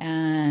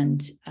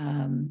 and,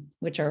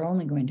 which are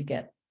only going to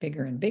get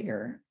bigger and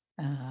bigger,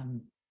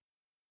 um,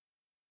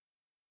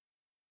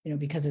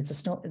 because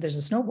there's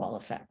a snowball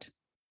effect.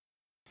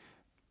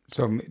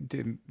 So,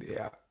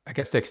 yeah, I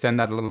guess to extend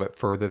that a little bit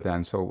further,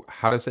 then, so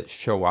how does it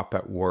show up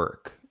at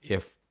work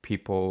if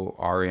people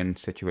are in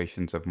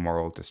situations of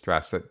moral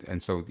distress?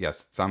 And so,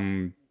 yes,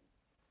 some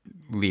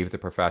leave the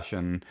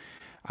profession,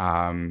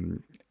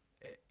 um,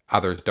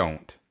 others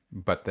don't,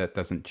 but that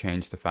doesn't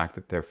change the fact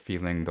that they're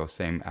feeling those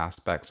same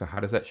aspects. So,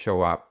 how does that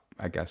show up,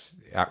 I guess,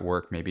 at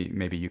work?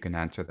 Maybe you can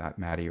answer that,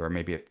 Maddie, or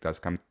maybe it does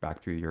come back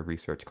through your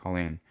research,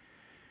 Colleen.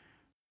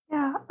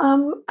 Yeah,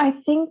 I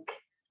think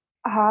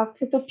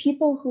for the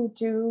people who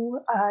do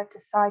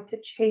decide to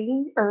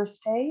change or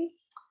stay,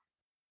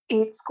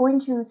 it's going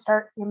to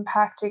start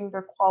impacting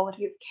their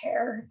quality of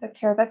care, the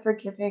care that they're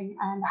giving,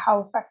 and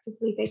how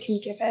effectively they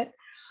can give it.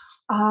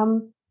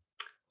 Um,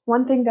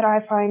 One thing that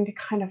I find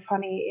kind of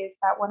funny is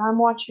that when I'm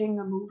watching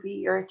a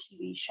movie or a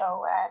TV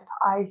show and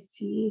I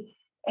see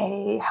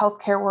a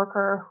healthcare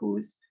worker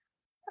who's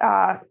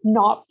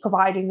not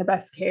providing the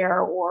best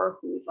care, or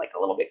who's like a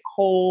little bit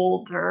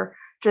cold, or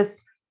just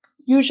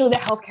usually the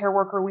healthcare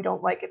worker we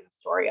don't like in the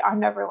story. I'm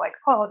never like,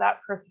 oh,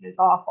 that person is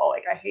awful,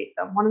 like I hate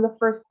them. One of the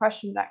first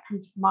questions that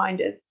comes to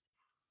mind is,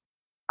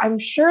 I'm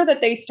sure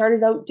that they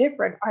started out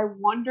different. I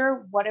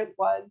wonder what it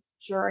was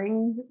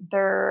during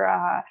their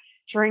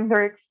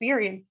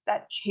experience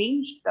that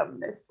changed them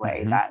this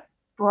way, Mm-hmm. that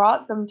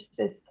brought them to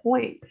this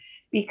point.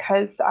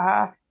 Because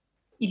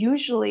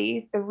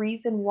usually the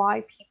reason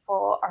why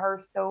people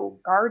are so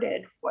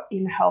guarded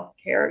in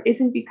healthcare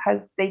isn't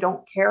because they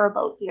don't care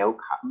about the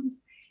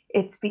outcomes.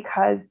 It's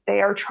because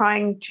they are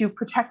trying to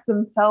protect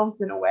themselves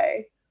in a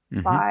way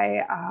Mm-hmm.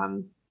 by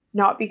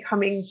not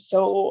becoming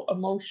so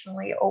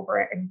emotionally over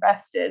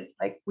invested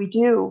like we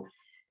do.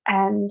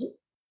 And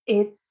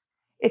it's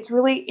it's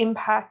really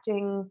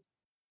impacting,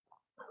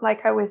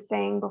 like I was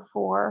saying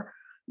before,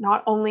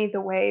 not only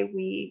the way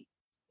we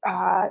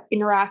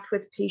interact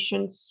with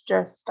patients,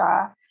 just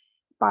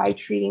by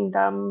treating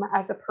them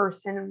as a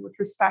person and with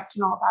respect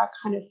and all that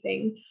kind of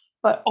thing,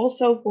 but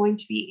also going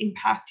to be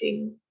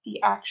impacting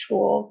the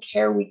actual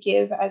care we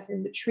give, as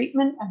in the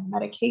treatment and the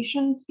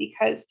medications.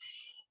 Because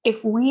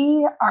if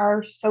we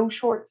are so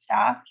short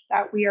staffed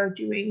that we are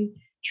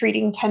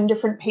treating 10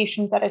 different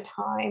patients at a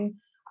time,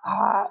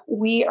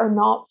 we are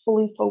not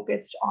fully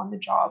focused on the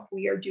job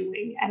we are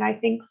doing. And I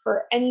think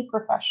for any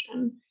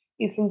profession,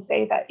 you can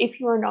say that if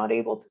you are not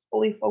able to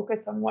fully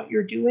focus on what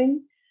you're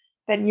doing,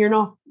 then you're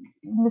not,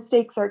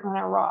 mistakes are going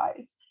to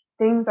arise,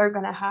 things are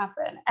going to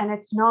happen. And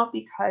it's not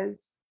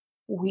because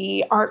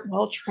we aren't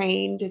well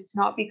trained, it's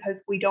not because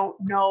we don't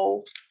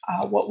know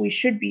what we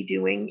should be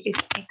doing.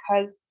 It's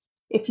because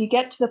if you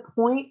get to the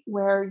point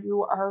where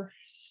you are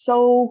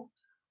so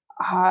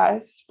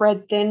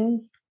spread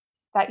thin,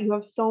 that you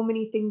have so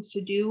many things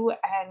to do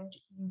and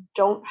you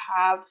don't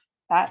have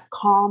that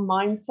calm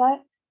mindset,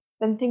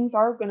 then things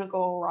are going to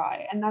go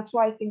awry. And that's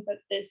why I think that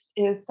this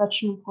is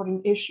such an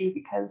important issue,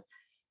 because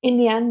in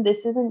the end, this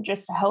isn't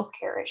just a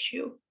healthcare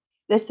issue.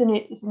 This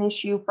is an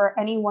issue for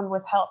anyone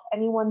with health,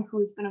 anyone who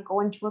is going to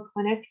go into a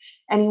clinic,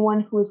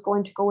 anyone who is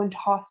going to go into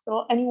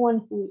hospital,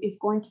 anyone who is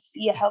going to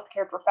see a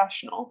healthcare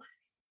professional.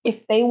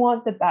 If they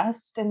want the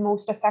best and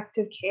most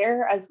effective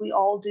care, as we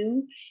all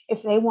do,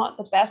 if they want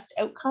the best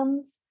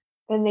outcomes,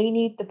 then they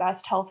need the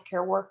best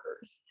healthcare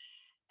workers.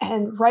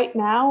 And right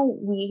now,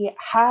 we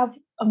have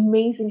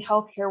amazing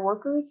healthcare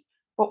workers,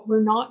 but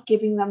we're not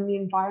giving them the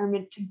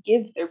environment to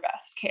give their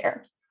best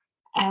care.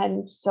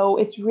 And so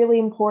it's really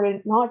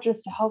important, not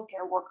just to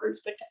healthcare workers,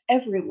 but to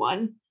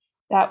everyone,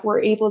 that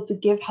we're able to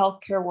give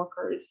healthcare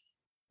workers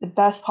the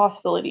best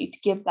possibility to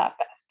give that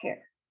best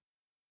care.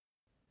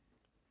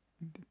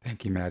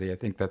 Thank you, Maddie. I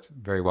think that's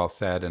very well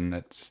said.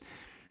 And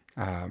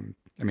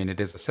I mean,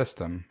 it is a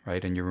system,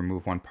 right? And you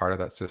remove one part of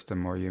that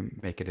system, or you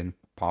make it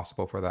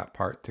impossible for that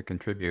part to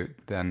contribute,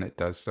 then it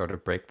does sort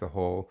of break the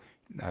whole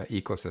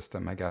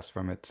ecosystem, I guess,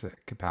 from its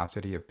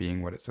capacity of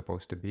being what it's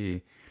supposed to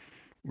be.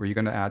 Were you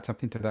going to add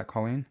something to that,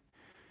 Colleen?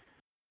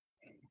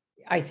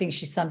 I think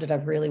she summed it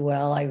up really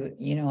well. I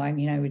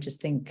mean, I would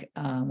just think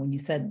when you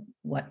said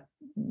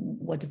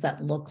what does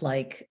that look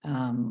like?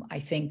 I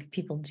think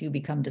people do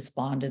become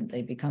despondent.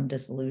 They become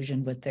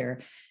disillusioned with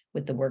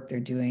the work they're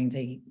doing.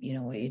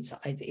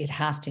 It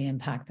has to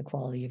impact the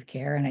quality of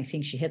care. And I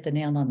think she hit the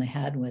nail on the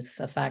head with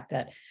the fact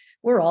that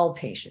we're all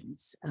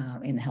patients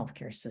in the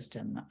healthcare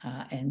system,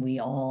 and we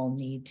all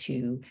need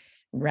to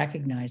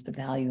recognize the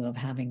value of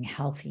having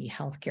healthy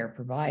healthcare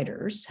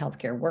providers,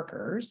 healthcare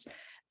workers,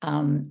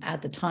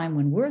 at the time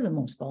when we're the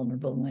most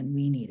vulnerable, when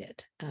we need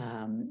it.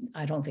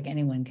 I don't think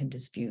anyone can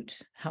dispute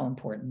how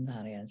important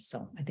that is.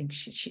 So I think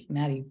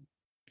Maddie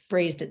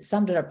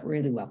summed it up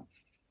really well.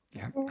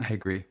 Yeah, I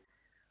agree.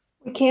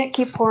 We can't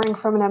keep pouring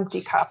from an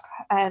empty cup.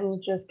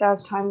 And just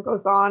as time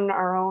goes on,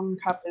 our own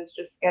cup is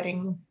just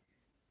getting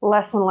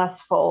less and less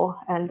full.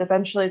 And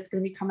eventually it's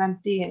going to become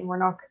empty, and we're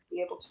not going to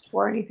be able to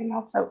pour anything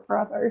else out for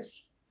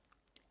others.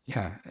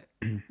 Yeah,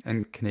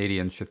 and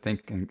Canadians should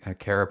think and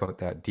care about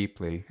that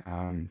deeply,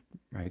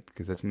 right?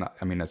 Because it's not,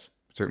 I mean, it's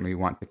certainly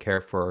we want to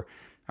care for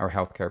our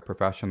healthcare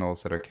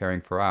professionals that are caring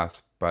for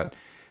us, but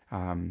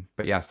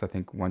yes, I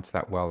think once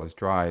that well is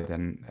dry,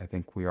 then I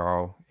think we are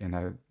all in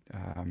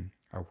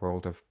a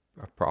world of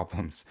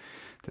problems,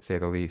 to say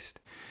the least.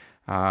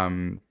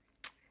 Um,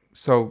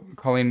 so,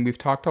 Colleen, we've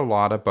talked a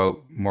lot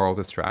about moral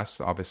distress,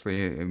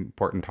 obviously, an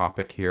important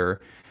topic here,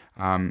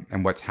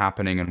 and what's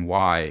happening and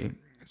why.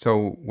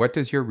 So, what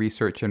does your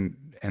research and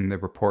the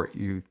report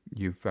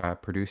you've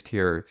produced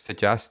here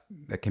suggest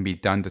that can be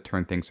done to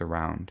turn things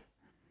around?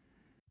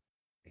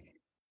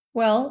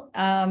 Well,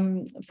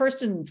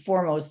 first and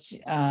foremost,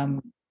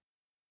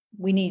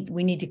 we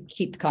need to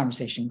keep the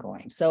conversation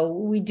going. So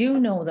we do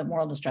know that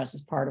moral distress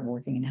is part of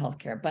working in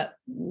healthcare, but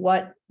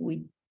what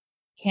we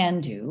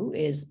can do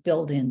is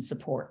build in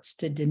supports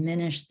to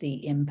diminish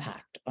the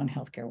impact on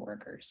healthcare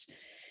workers.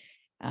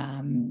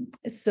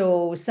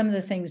 So some of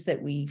the things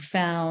that we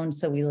found,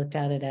 so we looked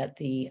at it at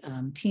the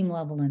team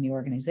level and the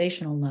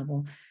organizational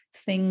level,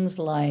 things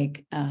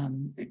like,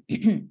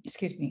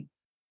 excuse me,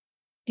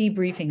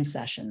 debriefing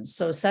sessions.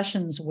 So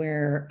sessions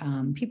where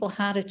people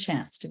had a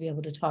chance to be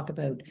able to talk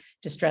about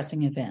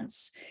distressing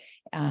events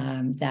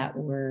that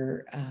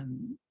were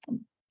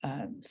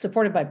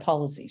supported by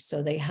policy.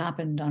 So they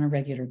happened on a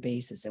regular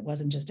basis. It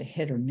wasn't just a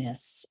hit or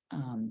miss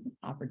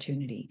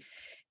opportunity.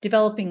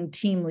 Developing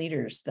team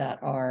leaders that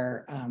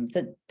are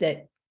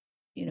that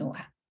you know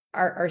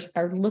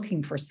are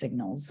looking for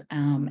signals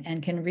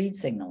and can read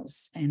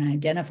signals and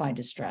identify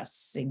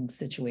distressing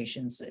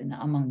situations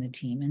among the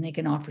team, and they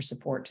can offer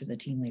support to the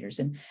team leaders.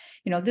 And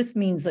this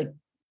means like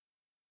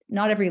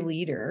not every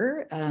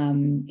leader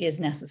is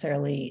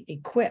necessarily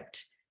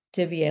equipped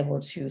to be able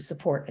to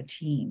support a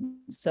team.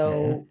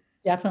 So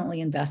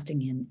definitely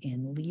investing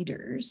in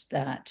leaders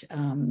that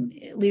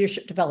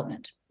leadership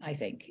development, I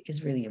think,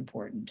 is really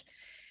important.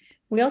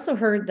 We also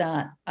heard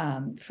that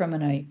from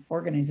an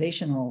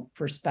organizational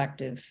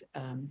perspective,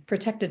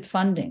 protected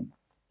funding.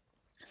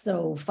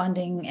 So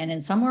funding, and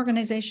in some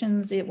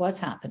organizations it was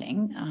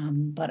happening,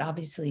 but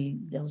obviously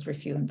those were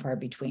few and far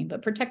between,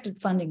 but protected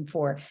funding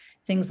for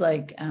things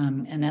like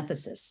an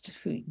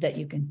ethicist that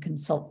you can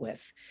consult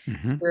with,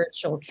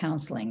 spiritual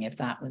counseling if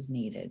that was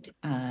needed,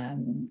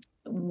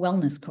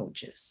 wellness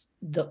coaches,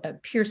 the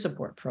peer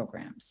support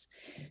programs.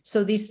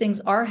 So these things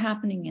are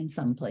happening in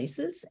some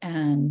places,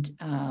 and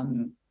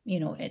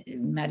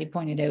Maddie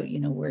pointed out,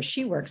 where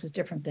she works is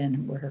different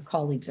than where her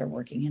colleagues are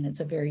working, and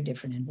it's a very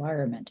different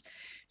environment.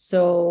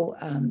 So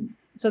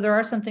there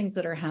are some things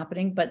that are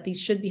happening, but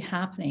these should be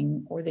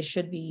happening, or they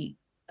should be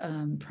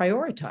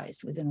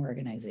prioritized within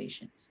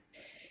organizations.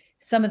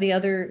 Some of the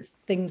other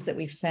things that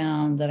we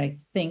found that I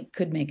think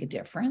could make a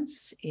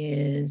difference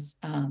is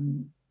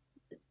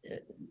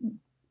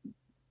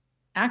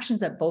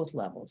actions at both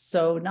levels.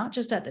 So not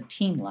just at the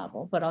team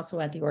level, but also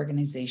at the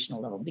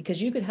organizational level,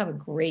 because you could have a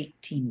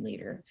great team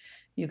leader.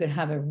 You could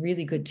have a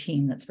really good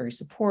team that's very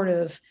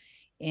supportive,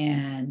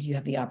 and you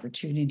have the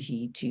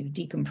opportunity to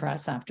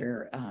decompress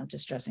after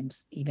distressing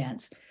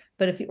events.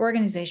 But if the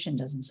organization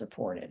doesn't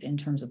support it in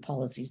terms of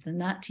policies, then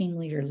that team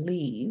leader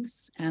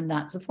leaves and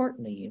that support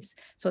leaves.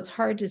 So it's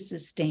hard to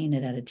sustain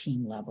it at a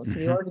team level. So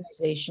the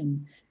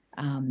organization,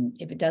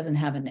 if it doesn't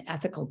have an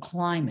ethical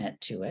climate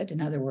to it,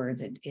 in other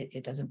words,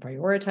 it doesn't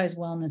prioritize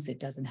wellness, it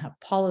doesn't have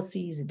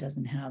policies, it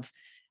doesn't have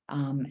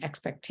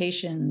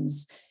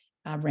expectations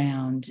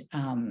around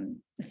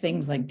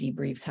things like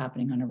debriefs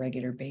happening on a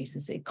regular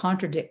basis, it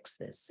contradicts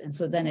this. And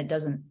so then it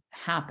doesn't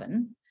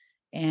happen,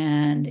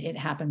 and it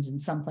happens in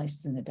some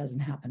places and it doesn't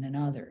happen in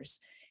others.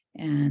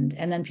 And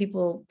then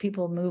people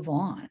move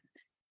on.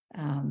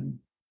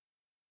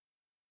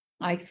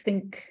 I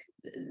think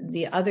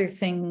the other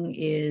thing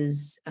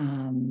is,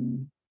 I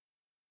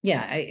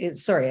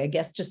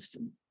guess just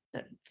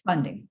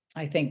funding.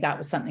 I think that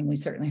was something we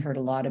certainly heard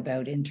a lot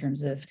about in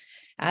terms of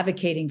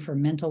advocating for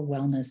mental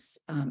wellness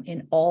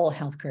in all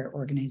healthcare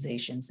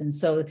organizations. And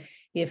so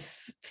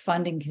if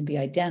funding can be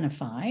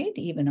identified,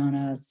 even on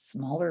a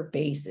smaller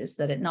basis,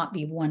 that it not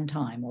be one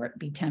time, or it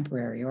be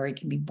temporary, or it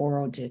can be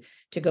borrowed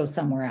to go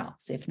somewhere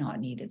else if not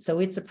needed. So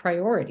it's a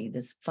priority.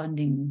 This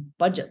funding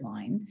budget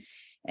line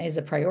is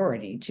a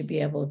priority to be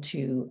able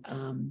to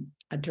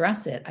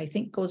address it. I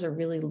think goes a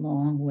really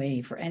long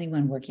way for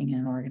anyone working in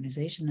an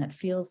organization that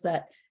feels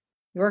that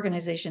the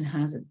organization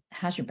has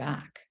your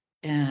back,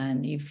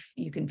 and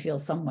you can feel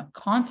somewhat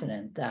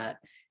confident that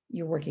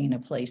you're working in a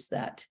place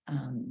that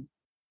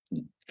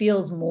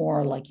feels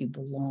more like you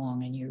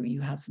belong, and you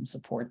have some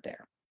support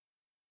there.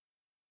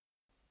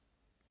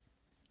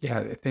 Yeah,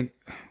 I think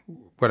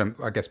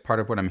I guess part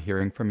of what I'm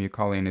hearing from you,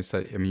 Colleen, is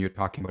that, you're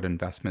talking about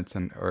investments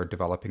or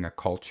developing a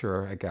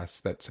culture, I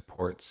guess, that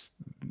supports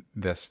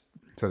this.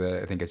 So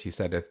that, I think, as you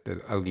said, if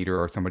a leader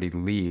or somebody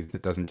leaves,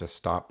 it doesn't just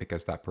stop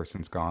because that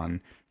person's gone.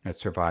 It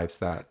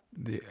survives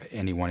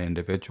any one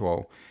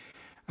individual.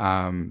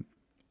 And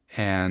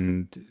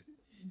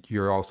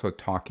you're also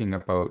talking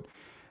about,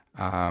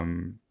 I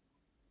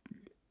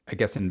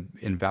guess,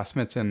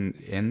 investments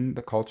in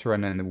the culture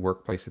and in the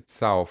workplace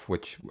itself,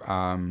 which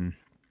I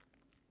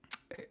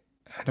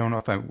don't know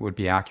if I would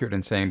be accurate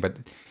in saying, but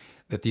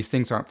that these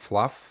things aren't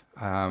fluff,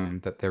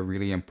 that they're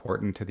really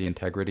important to the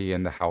integrity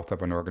and the health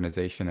of an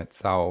organization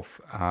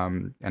itself.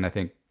 And I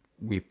think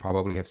we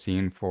probably have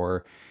seen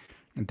for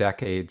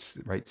decades,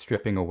 right,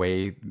 stripping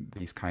away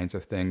these kinds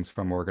of things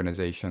from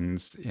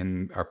organizations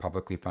in our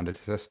publicly funded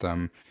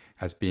system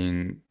as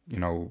being,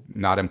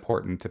 not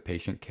important to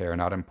patient care,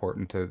 not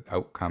important to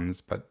outcomes,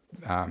 but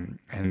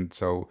and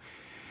so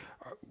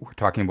we're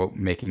talking about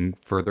making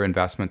further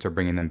investments or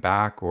bringing them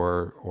back,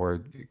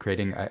 or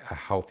creating a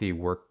healthy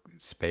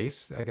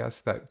workspace, I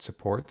guess, that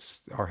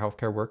supports our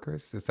healthcare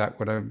workers. Is that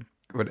would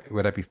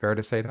that be fair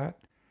to say that?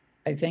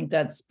 I think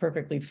that's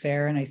perfectly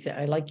fair. And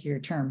I like your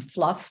term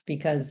fluff,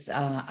 because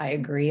I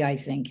agree. I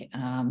think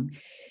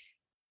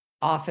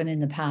often in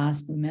the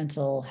past,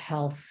 mental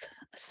health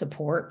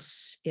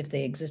supports, if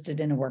they existed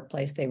in a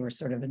workplace, they were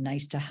sort of a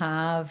nice to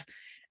have.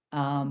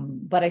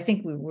 But I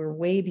think we're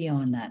way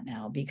beyond that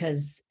now,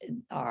 because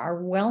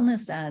our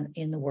wellness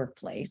in the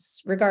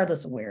workplace,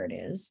 regardless of where it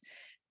is,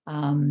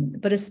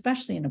 But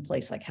especially in a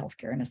place like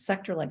healthcare, in a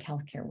sector like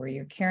healthcare, where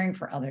you're caring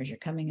for others, you're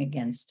coming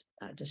against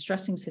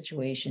distressing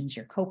situations,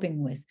 you're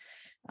coping with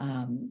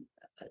um,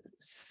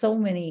 so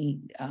many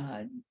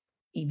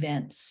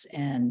events,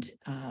 and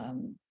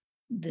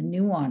the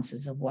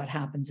nuances of what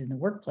happens in the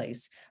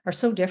workplace are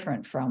so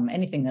different from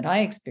anything that I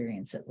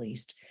experience, at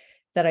least,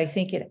 that I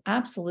think it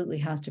absolutely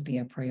has to be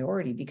a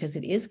priority, because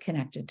it is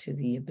connected to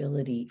the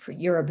ability for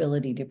your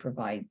ability to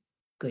provide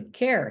good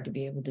care, to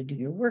be able to do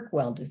your work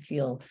well, to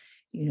feel,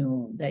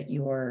 that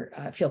you're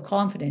feel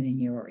confident in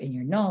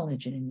your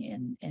knowledge,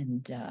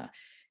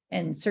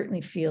 and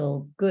certainly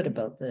feel good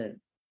about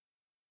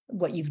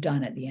what you've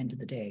done at the end of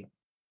the day.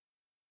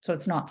 So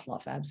it's not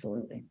fluff,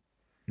 absolutely.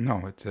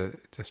 No, it's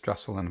a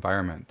stressful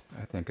environment,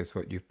 I think is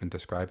what you've been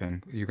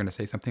describing. You're going to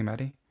say something,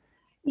 Maddie?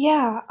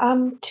 Yeah,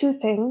 two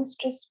things.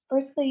 Just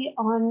firstly,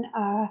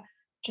 on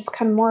just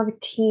kind of more of a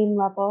team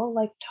level,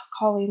 like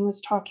Colleen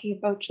was talking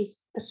about, just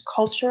this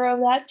culture of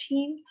that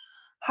team.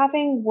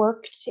 Having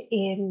worked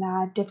in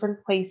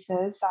different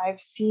places, I've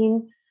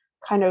seen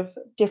kind of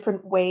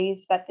different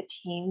ways that the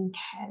team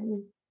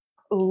can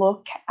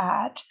look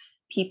at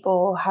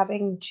people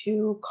having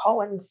to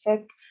call in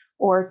sick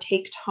or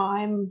take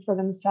time for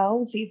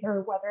themselves,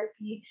 either whether it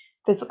be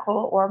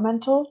physical or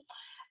mental.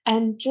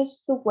 And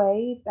just the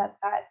way that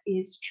that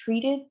is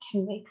treated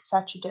can make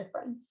such a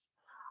difference.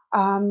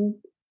 Um,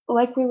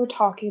 like we were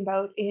talking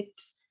about,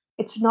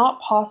 it's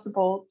not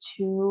possible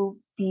to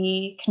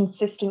be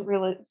consistent,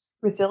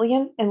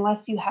 resilient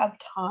unless you have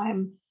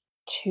time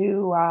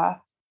to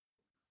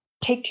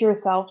take to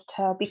yourself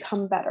to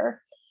become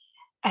better.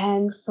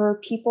 And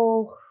for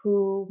people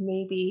who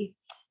maybe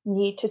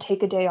need to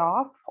take a day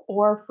off,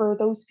 or for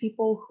those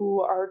people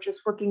who are just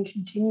working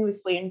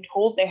continuously and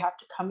told they have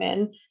to come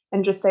in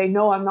and just say,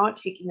 no, I'm not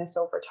taking this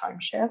overtime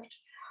shift.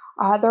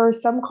 There are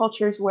some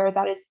cultures where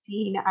that is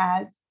seen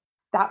as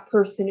that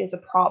person is a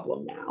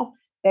problem now.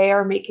 They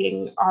are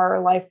making our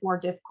life more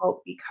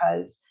difficult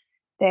because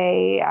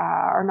they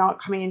are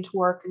not coming into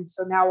work. And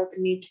so now we're going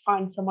to need to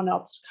find someone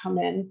else to come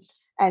in.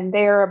 And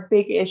they're a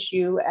big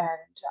issue.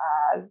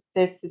 And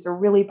this is a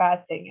really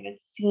bad thing. And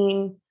it's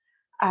seen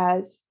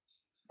as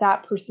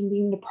that person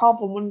being the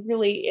problem when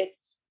really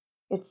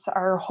it's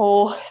our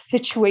whole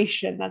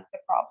situation that's the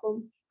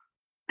problem.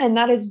 And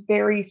that is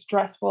very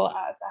stressful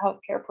as a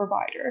healthcare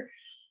provider.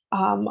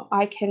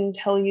 I can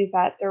tell you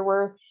that there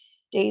were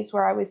days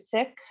where I was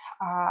sick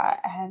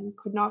and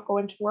could not go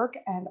into work,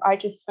 and I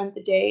just spent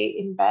the day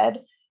in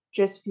bed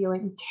just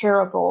feeling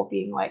terrible,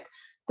 being like,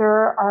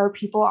 there are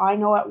people I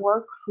know at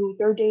work who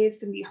their day is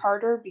going to be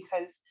harder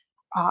because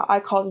I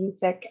called in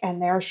sick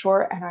and they're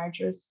short, and I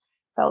just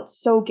felt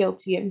so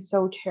guilty and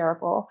so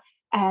terrible.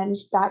 And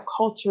that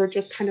culture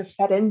just kind of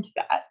fed into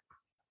that.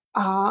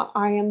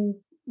 I am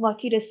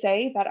lucky to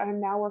say that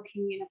I'm now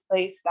working in a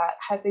place that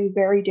has a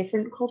very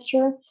different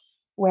culture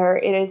where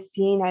it is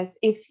seen as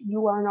if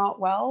you are not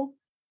well,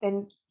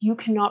 then you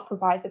cannot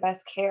provide the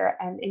best care.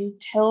 And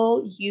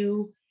until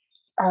you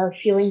are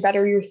feeling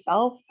better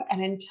yourself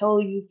and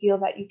until you feel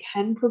that you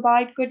can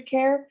provide good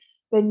care,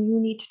 then you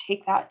need to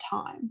take that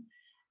time.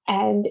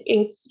 And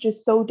it's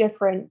just so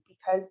different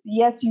because,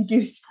 yes, you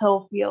do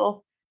still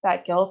feel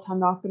that guilt. I'm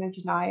not going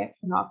to deny it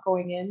for not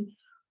going in,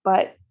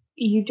 but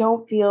you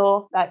don't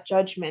feel that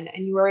judgment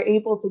and you are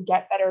able to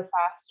get better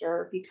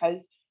faster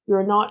because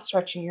you're not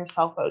stretching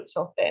yourself out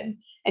so thin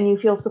and you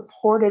feel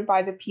supported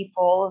by the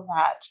people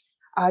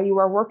that you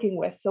are working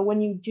with. So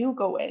when you do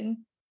go in,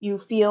 you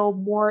feel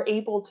more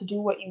able to do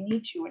what you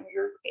need to, and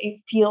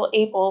feel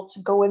able to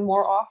go in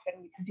more often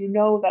because you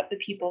know that the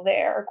people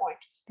there are going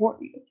to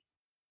support you.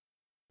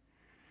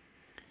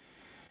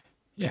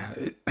 Yeah,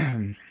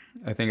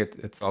 I think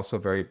it's also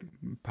very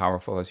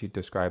powerful as you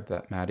described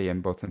that, Maddie,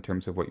 and both in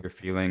terms of what you're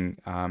feeling,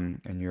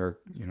 and your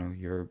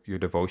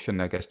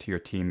devotion, I guess, to your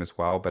team as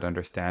well, but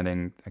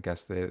understanding, I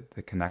guess, the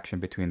connection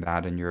between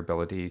that and your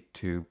ability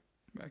to,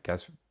 I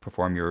guess,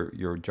 perform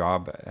your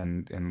job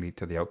and lead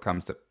to the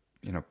outcomes that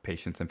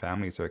patients and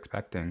families are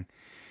expecting.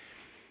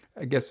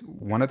 I guess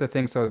one of the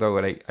things, though,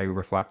 that I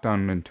reflect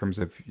on in terms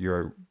of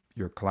your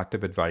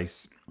collective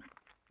advice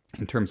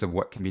in terms of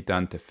what can be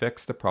done to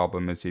fix the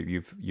problem is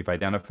you've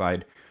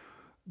identified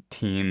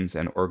teams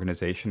and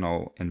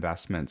organizational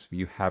investments.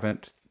 You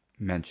haven't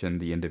mentioned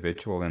the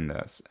individual in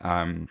this,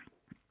 and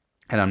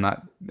I'm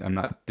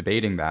not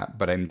debating that,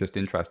 but I'm just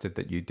interested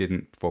that you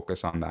didn't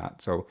focus on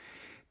that. So,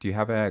 do you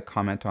have a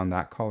comment on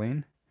that,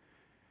 Colleen?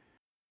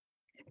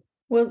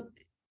 Well,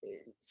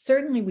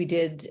 certainly we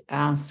did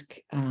ask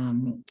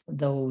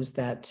those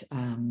that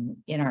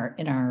in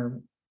our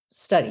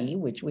study,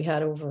 which we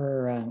had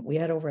over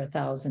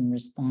 1,000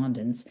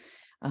 respondents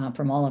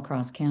from all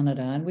across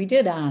Canada, and we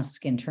did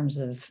ask in terms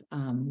of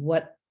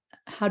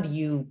how do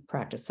you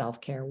practice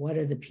self-care? What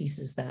are the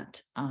pieces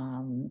that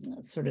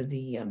sort of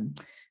the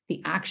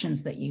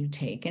actions that you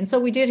take? And so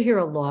we did hear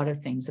a lot of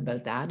things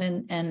about that,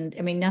 and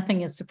I mean,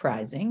 nothing is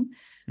surprising.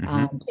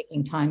 Mm-hmm.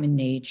 Taking time in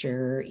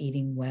nature,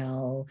 eating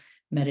well,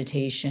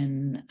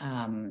 meditation,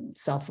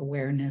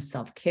 self-awareness,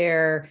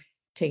 self-care,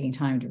 taking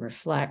time to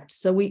reflect.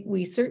 So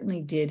we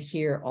certainly did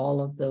hear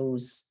all of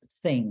those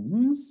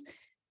things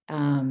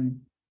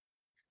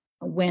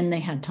when they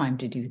had time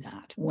to do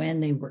that, when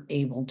they were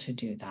able to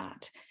do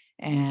that,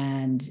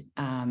 and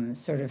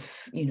sort of,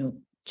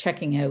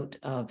 checking out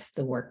of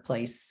the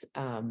workplace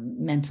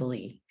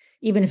mentally,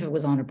 even if it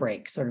was on a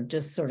break,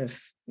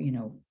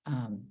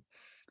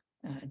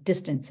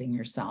 distancing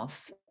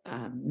yourself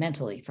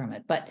mentally from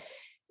it. But,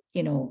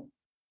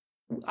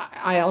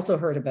 I also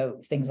heard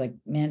about things like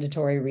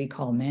mandatory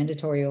recall,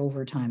 mandatory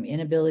overtime,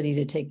 inability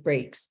to take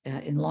breaks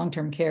in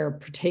long-term care,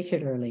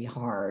 particularly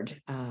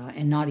hard,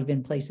 and not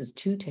even places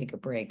to take a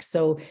break.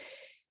 So,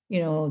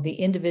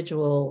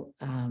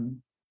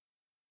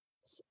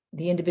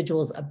 the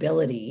individual's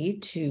ability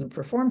to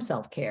perform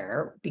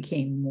self-care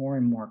became more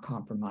and more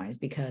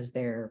compromised because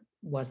there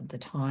wasn't the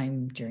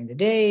time during the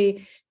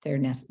day.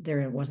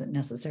 There wasn't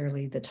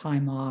necessarily the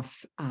time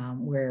off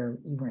where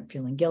you weren't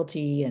feeling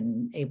guilty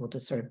and able to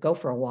sort of go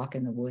for a walk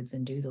in the woods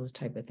and do those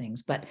type of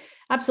things. But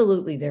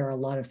absolutely, there are a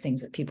lot of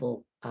things that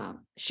people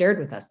shared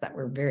with us that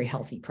were very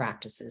healthy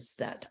practices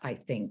that I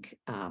think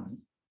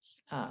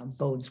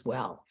bodes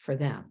well for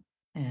them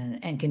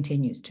and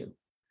continues to.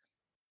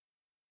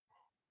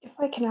 If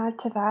I can add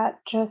to that,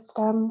 just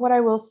what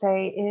I will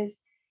say is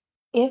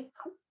if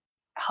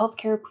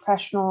healthcare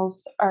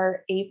professionals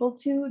are able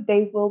to,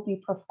 they will be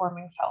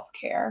performing self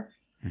care.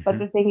 But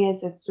Hmm. the thing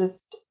is, it's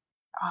just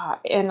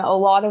in a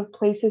lot of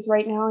places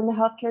right now in the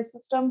healthcare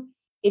system,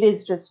 it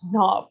is just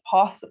not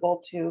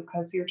possible to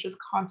because you're just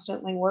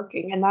constantly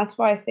working. And that's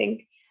why I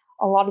think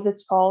a lot of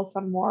this falls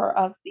on more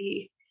of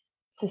the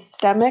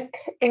systemic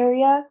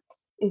area,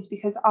 is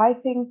because I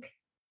think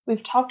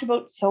we've talked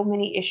about so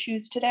many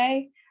issues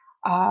today,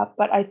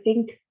 but I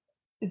think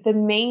the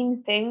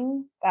main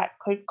thing that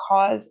could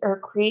cause or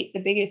create the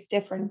biggest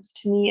difference,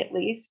 to me at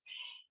least,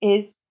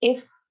 is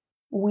if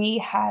we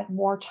had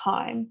more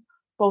time,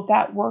 both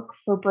at work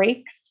for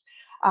breaks,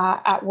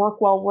 at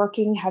work while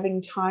working,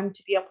 having time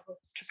to be able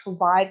to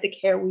provide the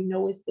care we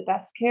know is the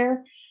best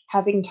care,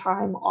 having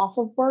time off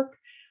of work.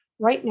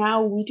 Right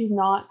now, we do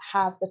not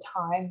have the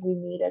time we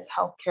need as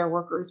healthcare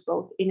workers,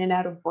 both in and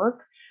out of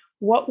work.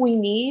 What we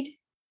need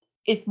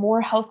is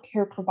more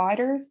healthcare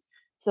providers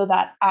so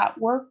that at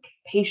work,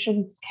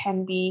 patients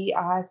can be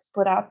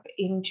split up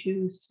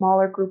into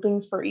smaller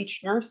groupings for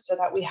each nurse so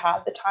that we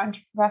have the time to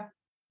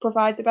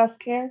provide the best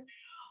care.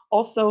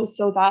 Also,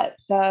 so that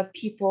the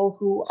people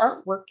who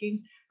aren't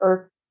working,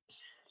 or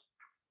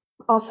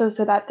also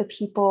so that the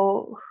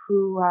people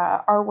who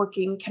are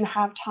working can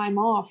have time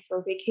off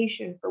for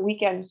vacation, for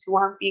weekends, who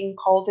aren't being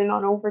called in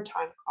on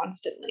overtime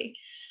constantly.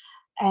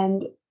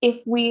 And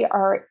if we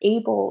are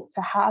able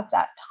to have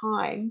that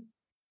time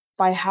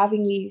by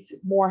having these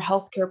more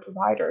healthcare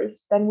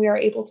providers, then we are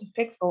able to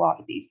fix a lot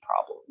of these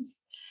problems.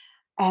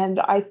 And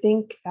I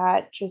think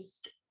that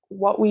just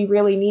what we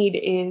really need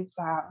is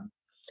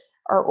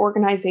our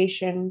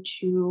organization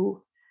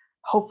to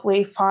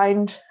hopefully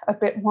find a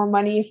bit more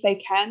money if they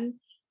can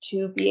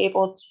to be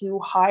able to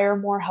hire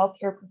more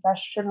healthcare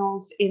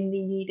professionals in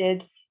the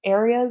needed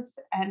areas,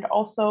 and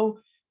also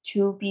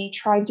to be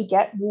trying to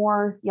get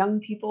more young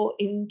people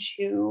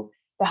into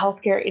the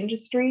healthcare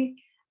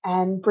industry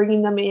and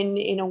bringing them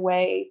in a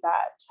way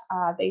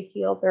that they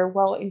feel they're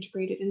well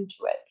integrated into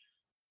it.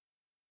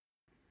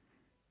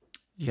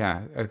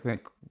 Yeah, I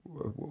think,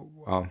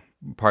 well,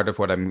 part of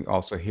what I'm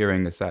also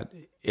hearing is that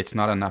it's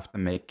not enough to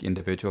make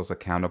individuals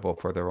accountable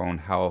for their own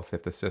health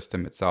if the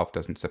system itself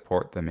doesn't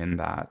support them in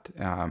that.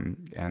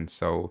 And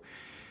so,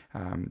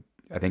 um,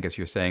 I think as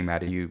you're saying,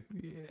 Maddie,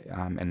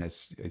 and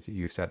as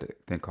you said, I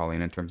think,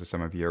 Colleen, in terms of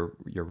some of your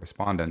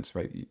respondents,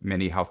 right?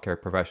 Many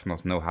healthcare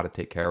professionals know how to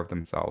take care of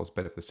themselves,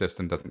 but if the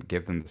system doesn't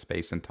give them the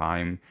space and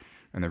time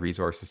and the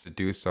resources to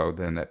do so,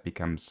 then it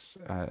becomes,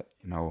 uh,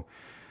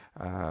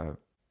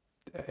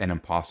 an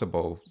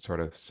impossible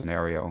sort of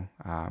scenario.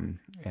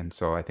 And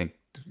so I think,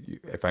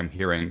 if I'm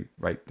hearing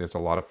right, there's a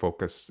lot of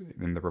focus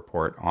in the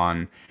report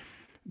on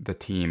the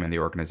team and the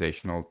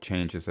organizational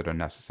changes that are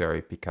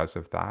necessary because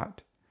of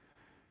that.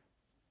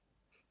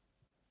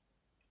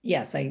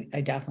 Yes, I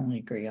definitely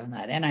agree on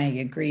that. And I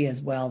agree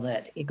as well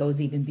that it goes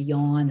even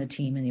beyond the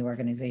team and the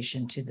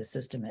organization to the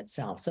system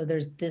itself. So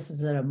this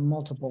is at a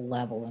multiple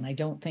level. And I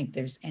don't think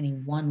there's any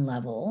one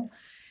level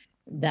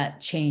that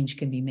change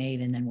can be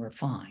made and then we're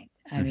fine.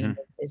 I Hmm. mean,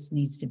 this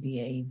needs to be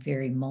a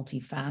very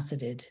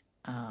multifaceted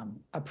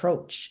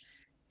approach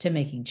to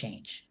making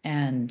change.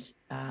 And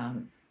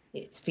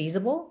it's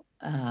feasible.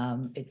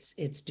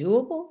 It's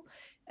doable.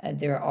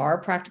 There are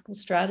practical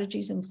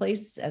strategies in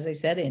place. As I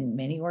said, in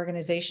many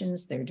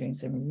organizations, they're doing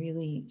some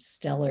really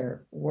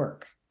stellar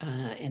work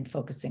and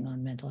focusing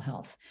on mental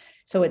health.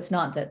 So it's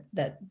not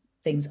that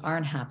things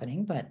aren't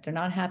happening, but they're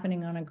not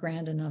happening on a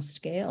grand enough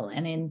scale.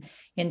 And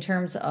in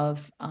terms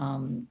of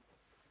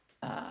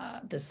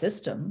the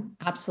system,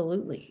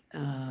 absolutely,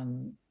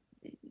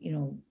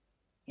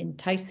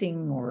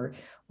 enticing or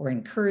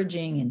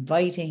encouraging,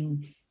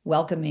 inviting,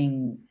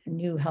 welcoming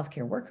new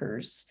healthcare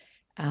workers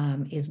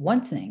is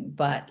one thing,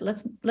 but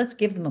let's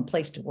give them a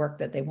place to work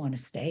that they want to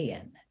stay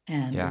in,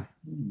 and Yeah.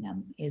 retaining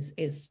them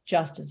is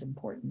just as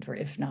important, or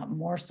if not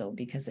more so,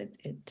 because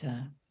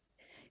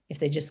if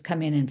they just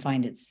come in and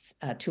find it's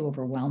too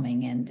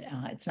overwhelming and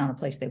it's not a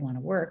place they want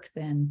to work,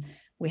 then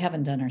we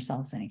haven't done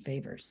ourselves any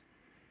favors.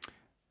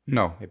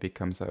 No, it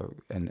becomes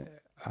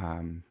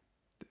um,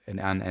 an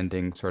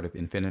unending sort of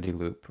infinity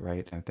loop,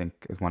 right? I think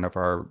as one of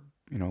our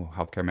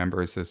healthcare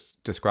members has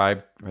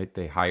described, right?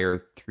 They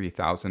hire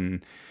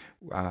 3,000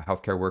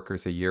 healthcare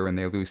workers a year, and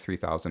they lose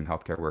 3,000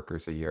 healthcare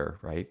workers a year,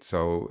 right?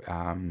 So,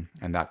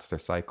 and that's their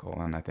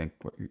cycle, and I think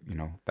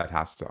that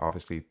has to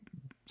obviously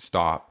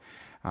stop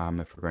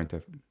if we're going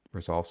to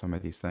resolve some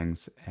of these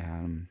things.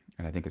 And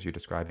I think, as you're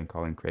describing,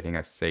 Colleen, creating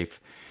a safe,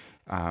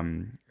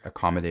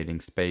 accommodating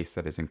space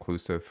that is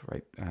inclusive,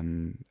 right,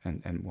 and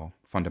well,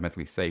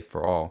 fundamentally safe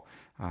for all,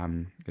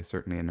 is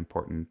certainly an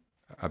important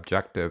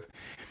objective.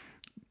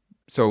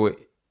 So,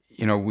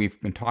 we've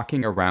been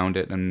talking around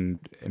it, and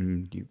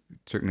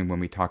certainly when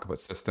we talk about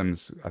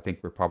systems, I think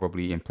we're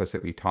probably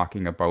implicitly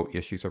talking about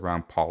issues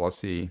around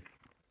policy.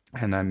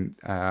 And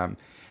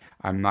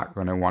I'm not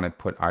going to want to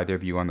put either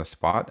of you on the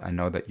spot. I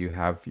know that you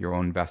have your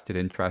own vested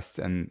interests,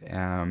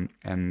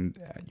 and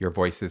your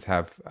voices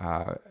have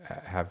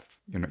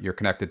you're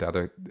connected to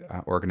other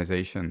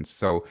organizations.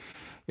 So,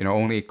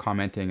 only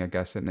commenting, I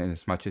guess, in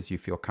as much as you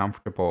feel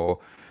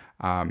comfortable.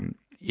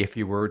 If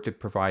you were to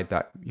provide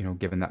that,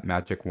 given that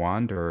magic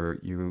wand, or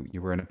you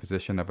were in a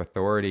position of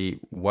authority,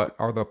 what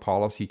are the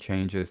policy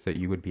changes that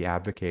you would be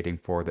advocating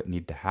for that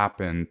need to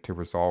happen to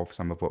resolve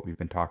some of what we've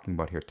been talking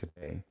about here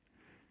today?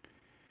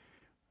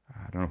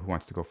 I don't know who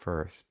wants to go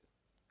first.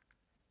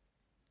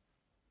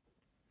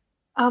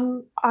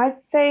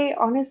 I'd say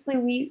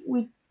honestly,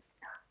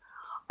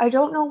 I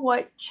don't know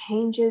what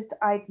changes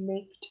I'd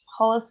make to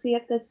policy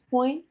at this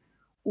point.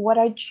 What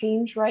I'd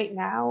change right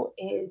now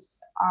is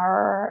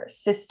our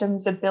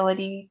system's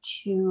ability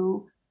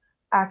to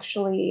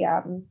actually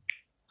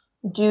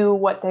do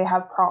what they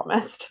have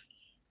promised.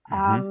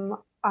 Mm-hmm.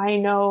 I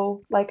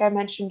know, like I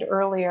mentioned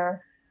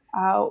earlier,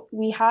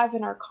 we have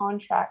in our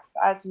contracts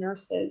as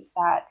nurses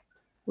that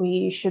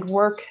we should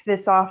work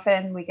this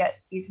often, we get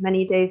these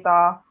many days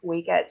off,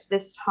 we get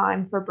this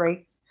time for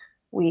breaks,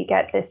 we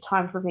get this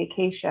time for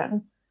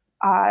vacation.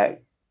 Uh,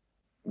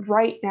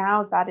 right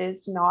now, that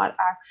is not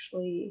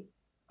actually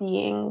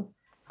being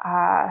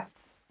uh,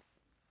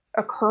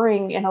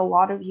 occurring in a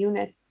lot of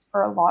units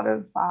for a lot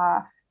of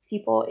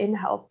people in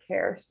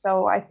healthcare.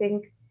 So I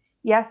think,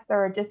 yes,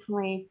 there are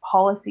definitely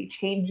policy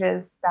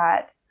changes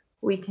that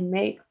we can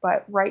make,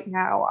 but right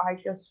now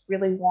I just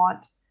really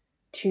want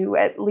to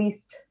at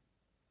least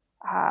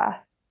uh,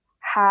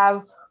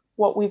 have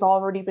what we've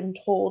already been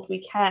told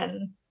we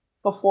can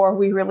before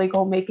we really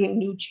go making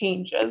new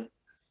changes.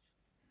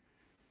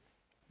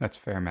 That's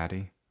fair,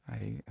 Maddie.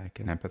 I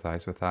can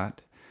empathize with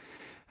that.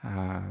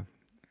 Uh,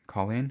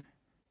 Colleen?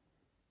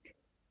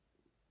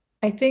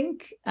 I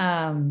think,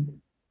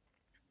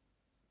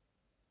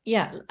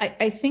 yeah,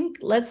 I think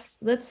let's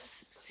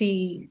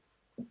see.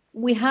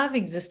 We have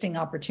existing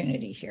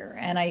opportunity here,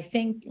 and I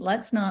think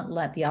let's not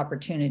let the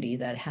opportunity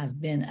that has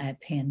been a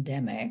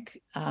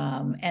pandemic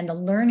and the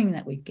learning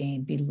that we've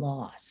gained be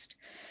lost.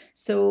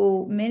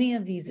 So many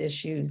of these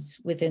issues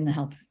within the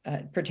health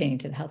pertaining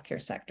to the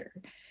healthcare sector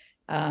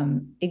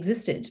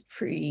existed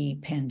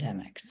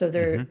pre-pandemic, so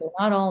they're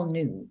not all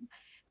new,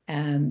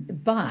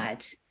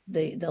 but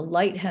the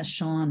light has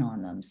shone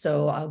on them.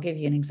 So I'll give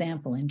you an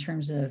example in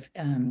terms of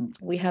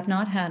we have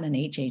not had an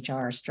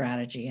HHR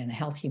strategy and a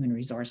health human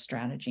resource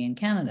strategy in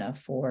Canada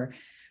for,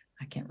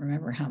 I can't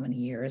remember how many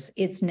years.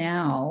 It's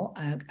now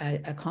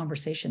a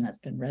conversation that's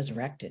been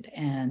resurrected,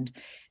 and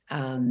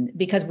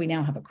because we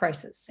now have a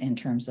crisis in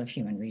terms of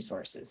human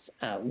resources,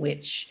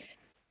 which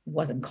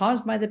wasn't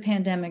caused by the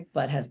pandemic,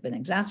 but has been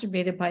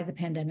exacerbated by the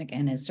pandemic,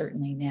 and is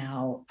certainly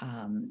now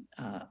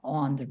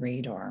on the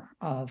radar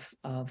of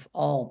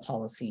all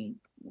policy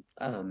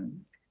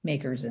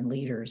makers and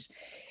leaders.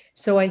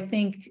 So I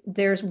think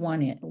there's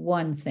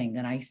one thing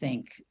that I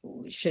think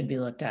should be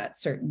looked at,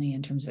 certainly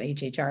in terms of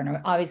HHR. And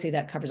obviously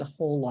that covers a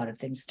whole lot of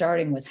things,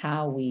 starting with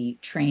how we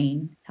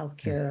train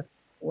healthcare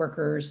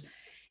workers,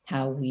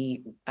 how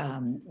we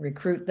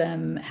recruit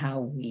them,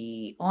 how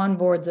we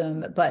onboard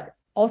them, but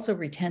also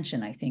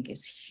retention, I think,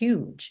 is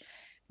huge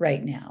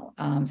right now.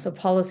 So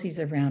policies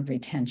around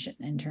retention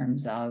in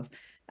terms of,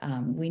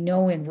 we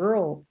know in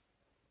rural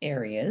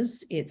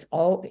areas, it's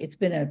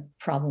been a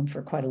problem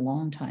for quite a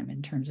long time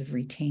in terms of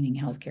retaining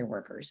healthcare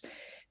workers.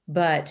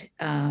 But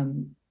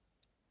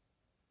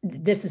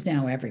this is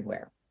now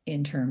everywhere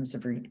in terms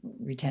of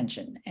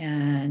retention.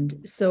 And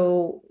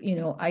so,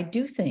 I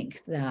do think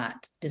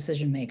that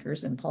decision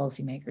makers and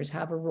policymakers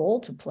have a role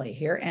to play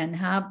here, and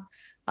have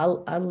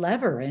a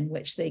lever in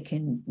which they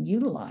can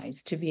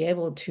utilize to be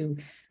able to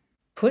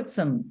put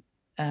some,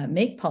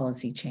 make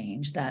policy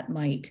change that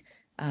might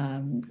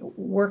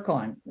work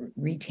on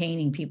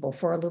retaining people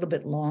for a little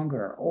bit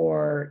longer,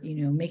 or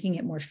making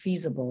it more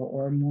feasible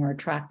or more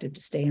attractive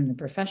to stay in the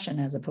profession,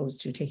 as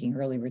opposed to taking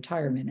early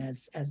retirement,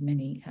 as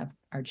many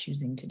are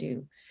choosing to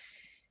do.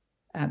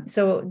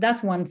 So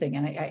that's one thing.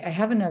 And I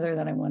have another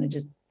that I want to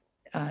just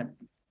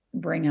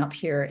bring up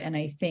here, and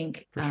I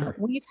think For sure.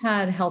 we've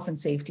had health and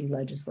safety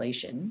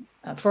legislation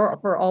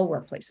for all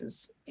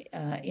workplaces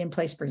in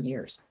place for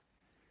years,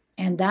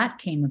 and that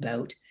came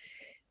about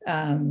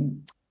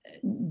um,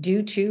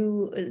 due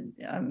to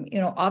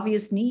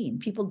obvious need,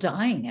 people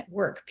dying at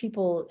work,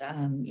 people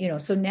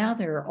so now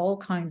there are all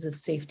kinds of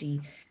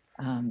safety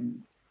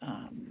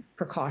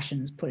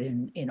precautions put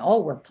in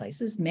all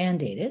workplaces,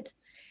 mandated.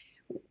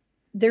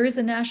 There is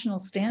a national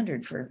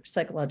standard for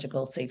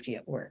psychological safety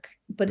at work,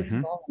 but it's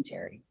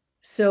voluntary.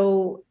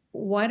 So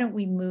why don't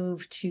we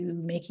move to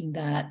making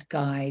that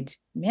guide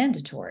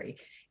mandatory?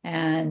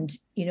 And,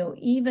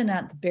 even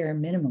at the bare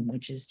minimum,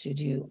 which is to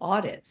do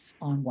audits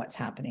on what's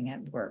happening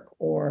at work,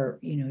 or,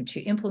 to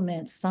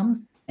implement some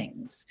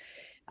things.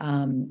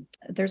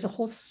 There's a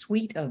whole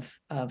suite of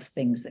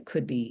things that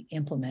could be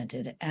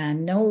implemented,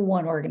 and no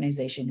one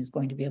organization is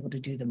going to be able to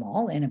do them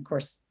all. And of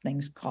course,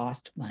 things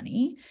cost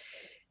money,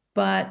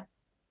 but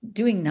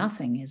doing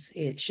nothing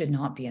it should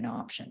not be an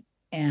option.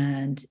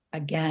 And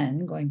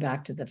again, going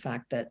back to the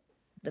fact that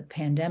the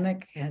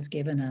pandemic has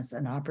given us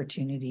an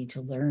opportunity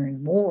to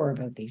learn more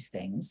about these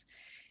things,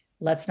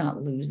 let's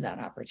not lose that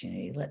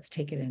opportunity. Let's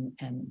take it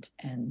and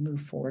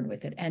move forward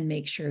with it and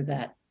make sure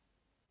that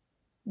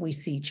we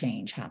see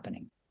change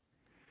happening.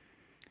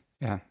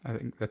 Yeah, I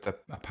think that's a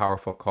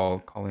powerful call,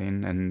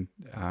 Colleen. And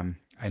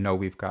I know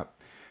we've got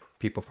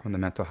people from the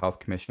Mental Health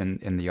Commission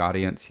in the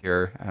audience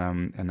here.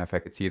 And if I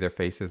could see their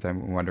faces, I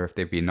wonder if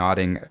they'd be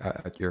nodding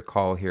at your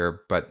call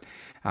here. But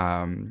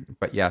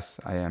yes,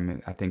 I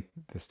am. I think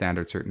the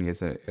standard certainly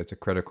is a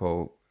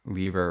critical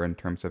lever in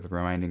terms of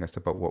reminding us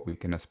about what we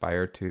can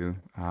aspire to.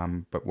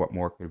 But what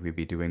more could we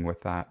be doing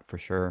with that, for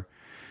sure?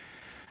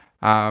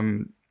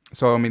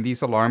 So, I mean,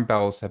 these alarm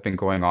bells have been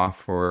going off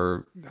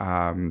for,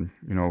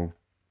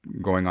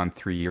 going on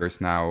 3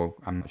 years now.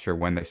 I'm not sure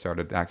when they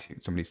started. Actually,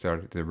 somebody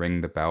started to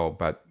ring the bell,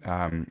 but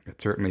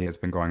it certainly has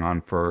been going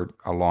on for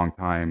a long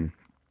time.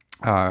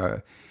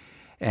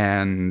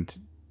 And,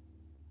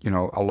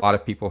 a lot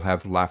of people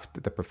have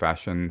left the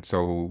profession.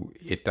 So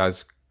it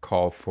does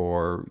call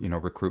for,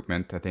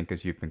 recruitment. I think,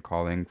 as you've been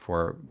calling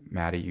for,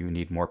 Maddie, you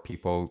need more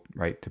people,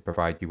 right, to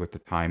provide you with the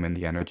time and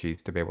the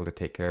energies to be able to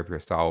take care of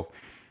yourself.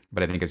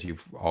 But I think, as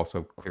you've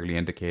also clearly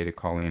indicated,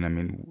 Colleen, I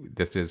mean,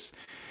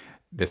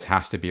 this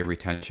has to be a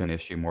retention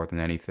issue more than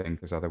anything,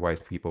 because otherwise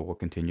people will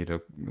continue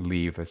to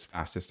leave as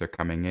fast as they're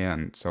coming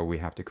in. So we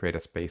have to create a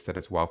space that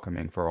is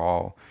welcoming for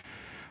all.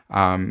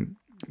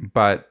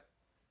 But,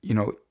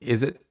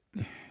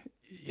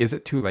 is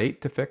it too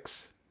late to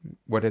fix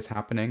what is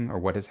happening or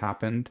what has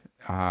happened?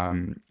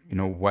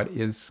 What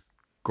is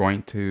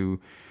going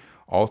to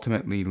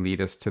ultimately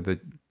lead us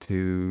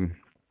to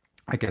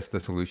I guess the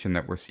solution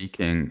that we're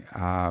seeking?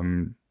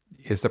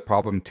 Is the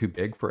problem too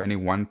big for any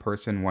one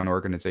person, one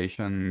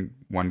organization,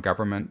 one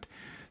government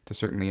to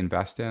certainly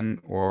invest in,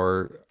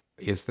 or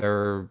is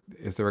there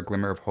a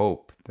glimmer of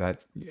hope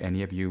that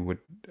any of you would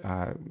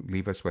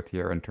leave us with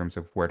here in terms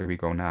of where do we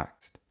go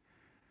next?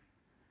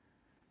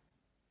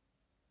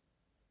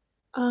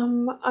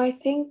 I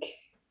think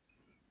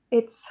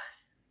it's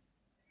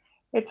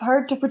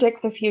hard to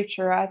predict the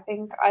future. I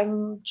think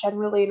I'm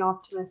generally an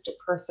optimistic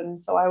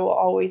person, so I will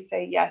always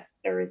say yes,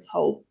 there is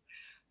hope.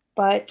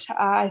 But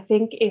I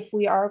think if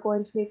we are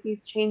going to make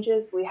these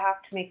changes, we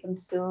have to make them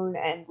soon,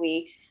 and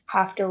we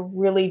have to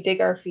really dig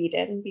our feet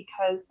in,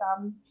 because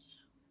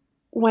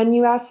when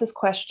you asked this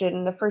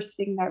question, the first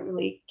thing that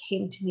really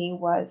came to me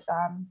was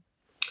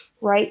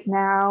right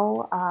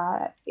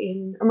now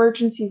in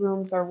emergency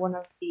rooms are one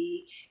of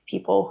the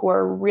people who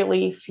are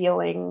really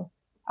feeling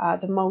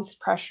the most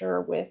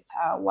pressure with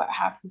what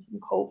happened from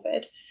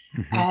COVID.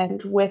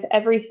 And with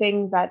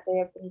everything that they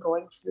have been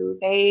going through,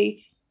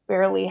 they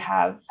barely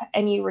have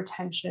any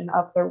retention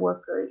of their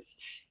workers.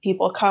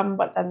 People come,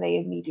 but then they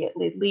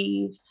immediately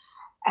leave.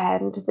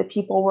 And the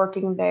people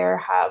working there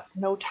have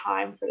no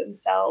time for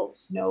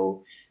themselves,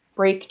 no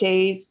break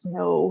days,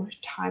 no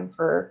time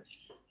for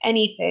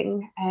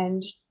anything.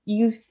 And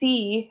you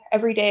see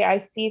every day,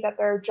 I see that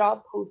there are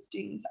job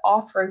postings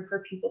offering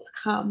for people to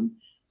come,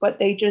 but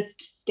they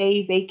just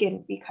stay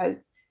vacant because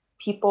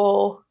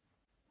people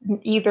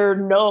either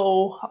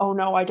know, oh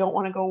no, I don't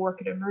want to go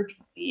work at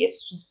emergency.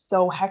 It's just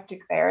so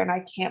hectic there and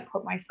I can't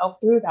put myself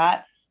through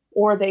that.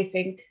 Or they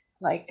think,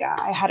 like,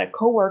 I had a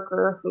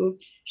coworker who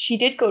she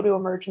did go to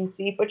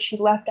emergency, but she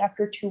left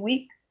after 2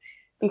 weeks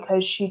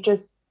because she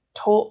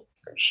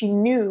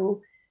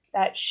knew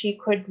that she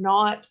could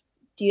not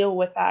deal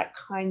with that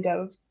kind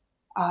of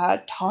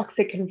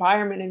toxic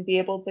environment and be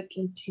able to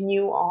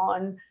continue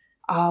on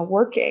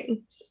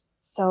working.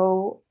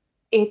 So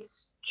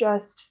it's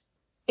just,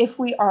 if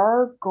we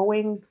are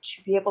going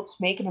to be able to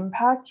make an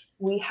impact,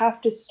 we have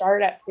to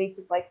start at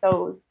places like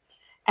those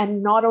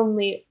and not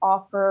only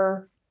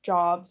offer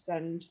jobs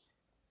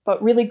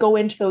but really go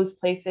into those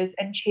places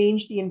and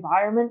change the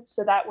environment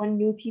so that when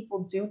new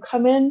people do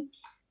come in,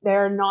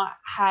 they're not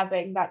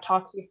having that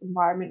toxic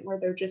environment where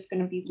they're just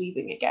going to be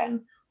leaving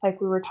again, like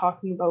we were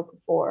talking about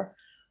before.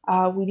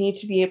 We need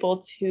to be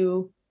able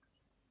to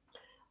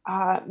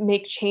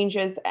make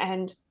changes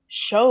and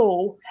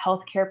show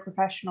healthcare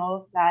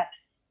professionals that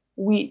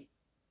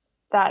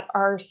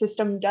our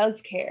system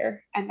does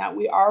care and that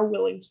we are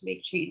willing to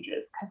make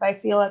changes. Because I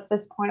feel at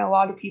this point, a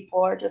lot of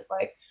people are just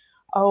like,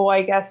 oh,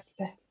 I guess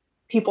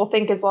people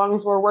think as long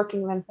as we're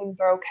working, then things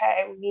are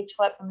okay. We need to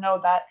let them know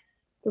that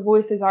the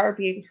voices are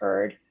being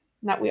heard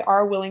and that we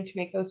are willing to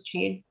make those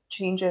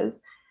changes.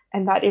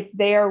 And that if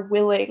they are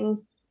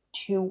willing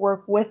to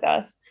work with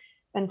us,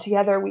 then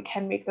together we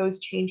can make those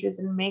changes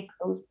and make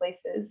those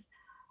places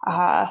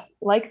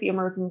like the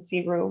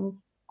emergency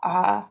room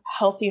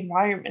healthy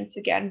environments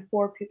again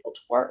for people to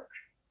work.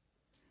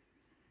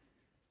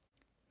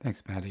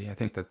 Thanks, Maddie. I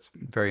think that's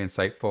very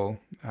insightful,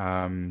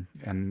 and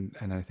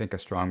I think a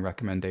strong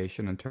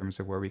recommendation in terms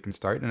of where we can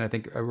start. And I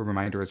think a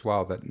reminder as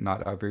well that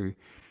not every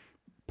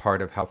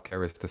part of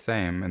healthcare is the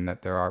same, and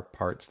that there are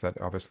parts that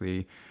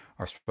obviously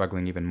are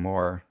struggling even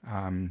more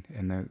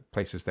in the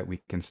places that we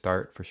can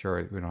start for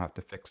sure. We don't have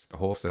to fix the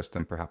whole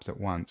system perhaps at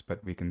once,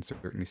 but we can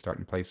certainly start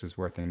in places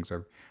where things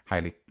are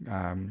highly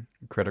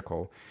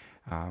critical.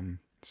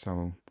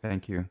 So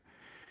thank you.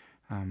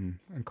 And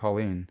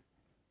Colleen.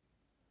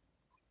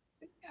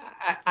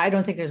 I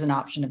don't think there's an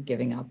option of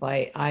giving up.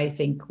 I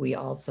think we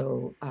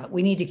also,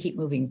 we need to keep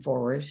moving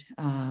forward.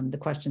 The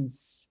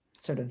question's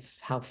sort of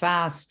how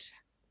fast,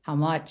 how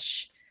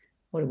much,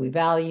 what do we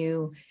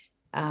value?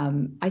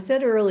 I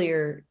said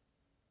earlier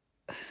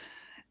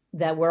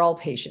that we're all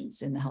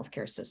patients in the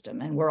healthcare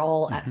system, and we're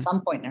all at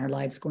some point in our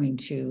lives going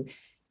to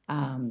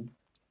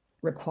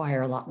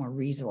require a lot more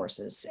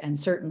resources. And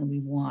certainly we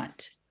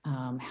want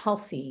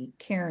healthy,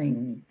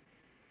 caring,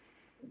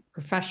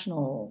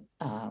 professional,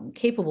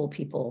 capable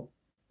people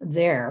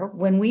there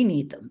when we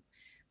need them.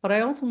 But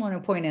I also want to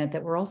point out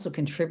that we're also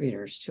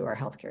contributors to our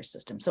healthcare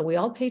system. So we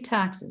all pay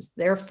taxes.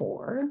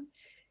 Therefore,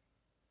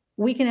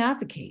 we can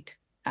advocate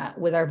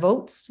with our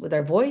votes, with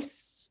our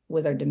voice,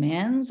 with our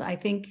demands. I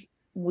think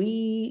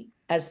we,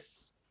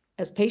 as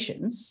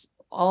patients,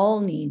 all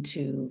need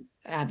to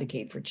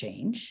advocate for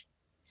change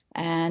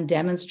and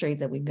demonstrate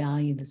that we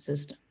value the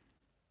system.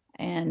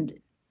 And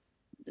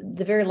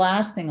the very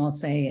last thing I'll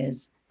say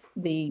is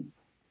the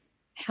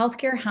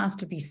healthcare has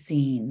to be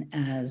seen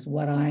as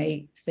what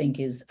I think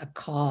is a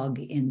cog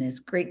in this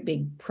great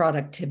big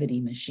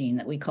productivity machine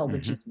that we call the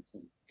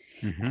GDP.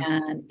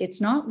 And it's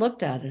not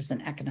looked at as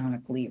an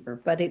economic lever,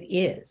 but it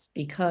is,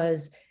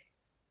 because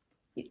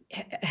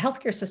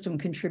healthcare system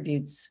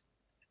contributes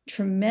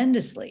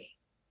tremendously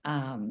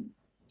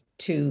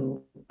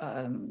to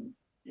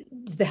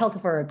the health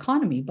of our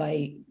economy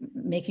by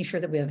making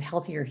sure that we have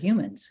healthier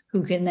humans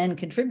who can then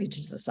contribute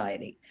to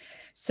society.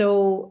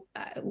 So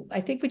I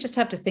think we just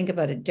have to think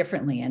about it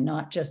differently, and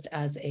not just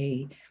as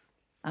a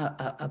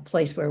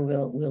place where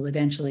we'll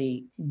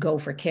eventually go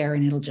for care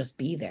and it'll just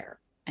be there.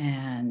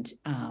 And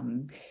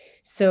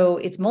so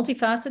it's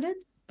multifaceted,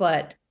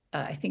 but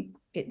I think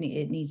it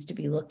needs to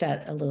be looked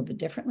at a little bit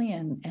differently,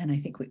 and I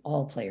think we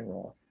all play a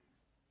role.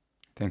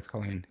 Thanks,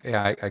 Colleen.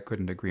 Yeah, I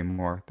couldn't agree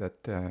more that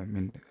I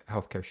mean,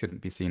 healthcare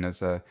shouldn't be seen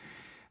as a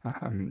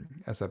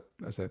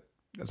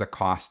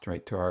cost,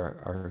 right, to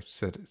our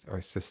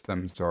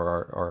systems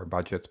or our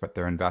budgets, but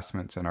they're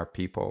investments in our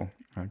people,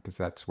 because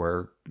that's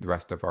where the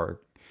rest of our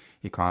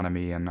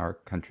economy and our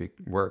country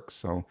works.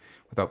 So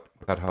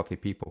without healthy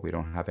people, we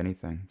don't have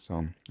anything.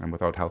 So, and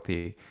without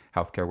healthy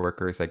healthcare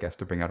workers, I guess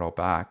to bring it all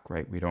back,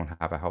 right, we don't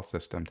have a health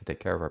system to take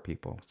care of our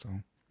people.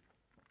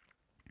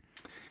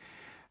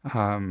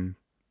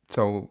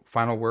 So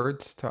final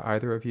words to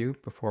either of you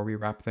before we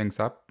wrap things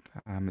up.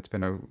 It's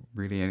been a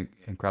really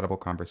incredible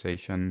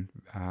conversation.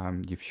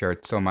 You've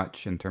shared so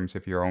much in terms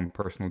of your own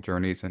personal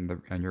journeys and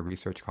your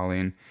research,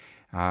 Colleen.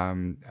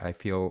 I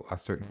feel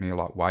certainly a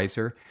lot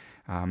wiser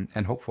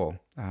and hopeful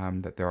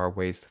that there are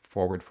ways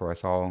forward for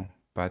us all.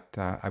 But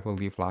I will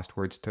leave last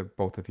words to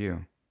both of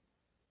you.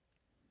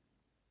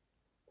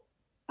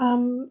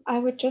 I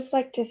would just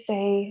like to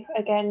say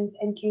again,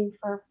 thank you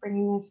for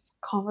bringing this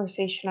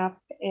conversation up.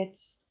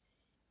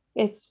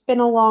 It's been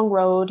a long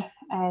road,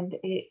 and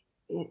it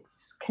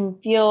can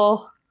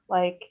feel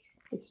like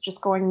it's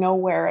just going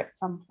nowhere at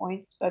some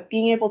points. But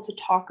being able to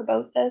talk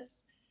about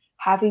this,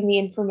 having the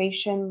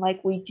information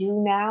like we do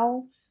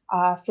now,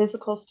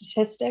 physical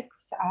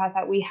statistics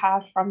that we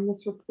have from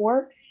this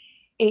report,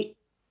 it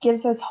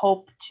gives us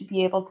hope to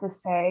be able to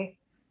say,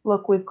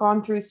 look, we've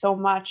gone through so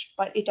much,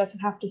 but it doesn't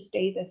have to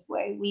stay this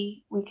way.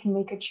 We can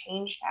make a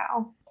change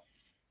now.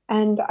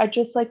 And I'd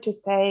just like to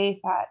say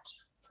that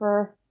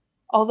for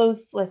all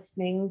those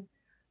listening,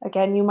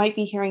 again, you might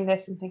be hearing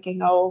this and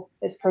thinking, oh,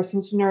 this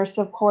person's a nurse.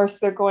 Of course,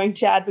 they're going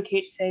to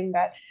advocate saying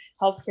that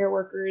healthcare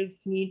workers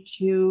need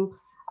to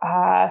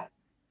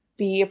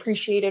be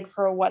appreciated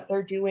for what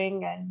they're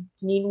doing and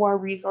need more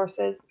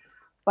resources.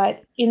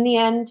 But in the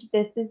end,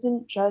 this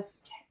isn't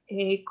just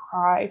a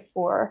cry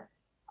for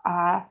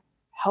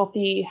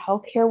healthy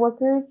healthcare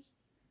workers.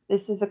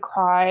 This is a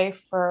cry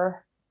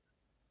for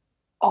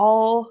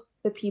all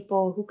the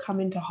people who come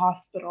into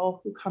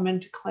hospital, who come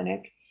into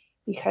clinic,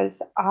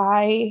 because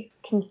I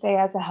can say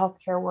as a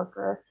healthcare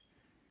worker,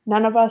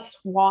 None of us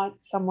want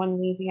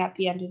someone leaving at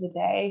the end of the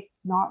day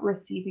not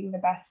receiving the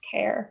best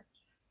care.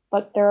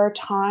 But there are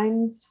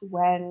times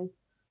when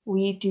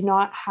we do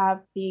not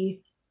have the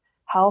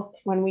health,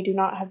 when we do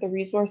not have the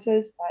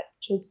resources, that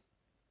just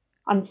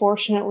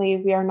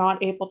unfortunately we are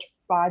not able to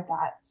provide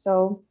that.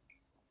 So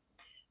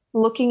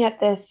looking at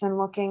this and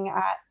looking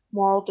at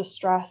moral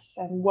distress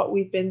and what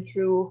we've been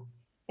through,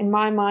 in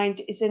my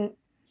mind, isn't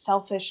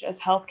selfish as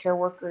healthcare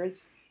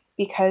workers,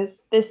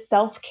 because this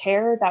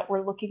self-care that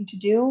we're looking to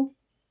do,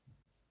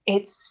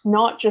 it's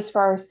not just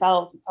for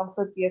ourselves, it's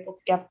also to be able to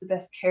give the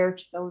best care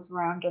to those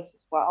around us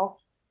as well.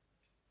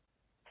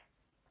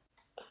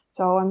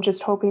 So I'm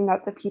just hoping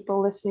that the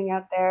people listening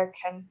out there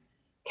can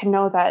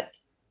know that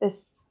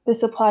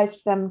this applies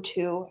to them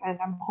too, and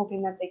I'm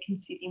hoping that they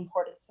can see the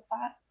importance of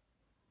that.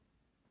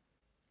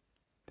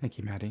 Thank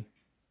you, Maddie.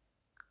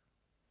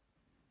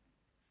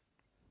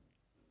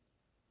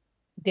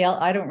 Dale,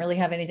 I don't really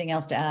have anything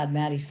else to add.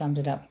 Maddie summed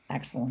it up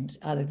excellent,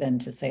 other than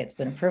to say it's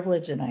been a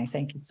privilege, and I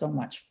thank you so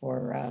much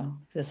for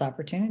this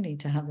opportunity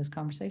to have this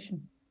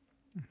conversation.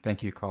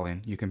 Thank you,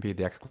 Colleen. You can be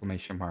the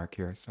exclamation mark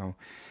here. So,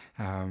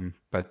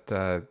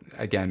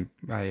 again,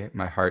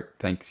 my heart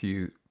thanks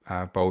you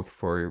both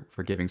for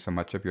giving so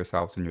much of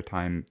yourselves and your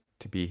time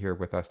to be here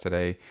with us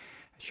today,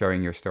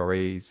 sharing your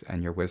stories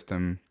and your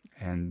wisdom.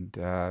 And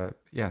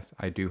yes,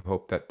 I do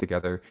hope that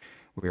together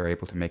we are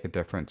able to make a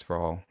difference for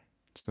all.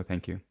 So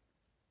thank you.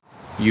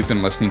 You've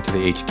been listening to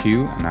the HQ,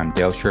 and I'm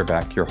Dale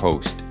Sherback, your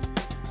host.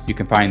 You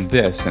can find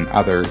this and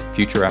other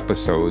future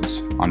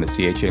episodes on the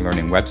CHA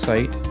Learning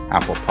website,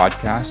 Apple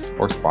Podcast,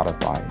 or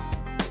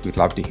Spotify. We'd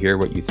love to hear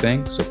what you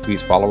think, so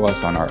please follow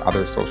us on our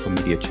other social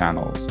media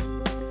channels.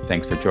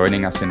 Thanks for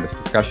joining us in this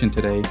discussion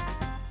today.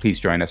 Please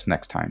join us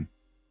next time.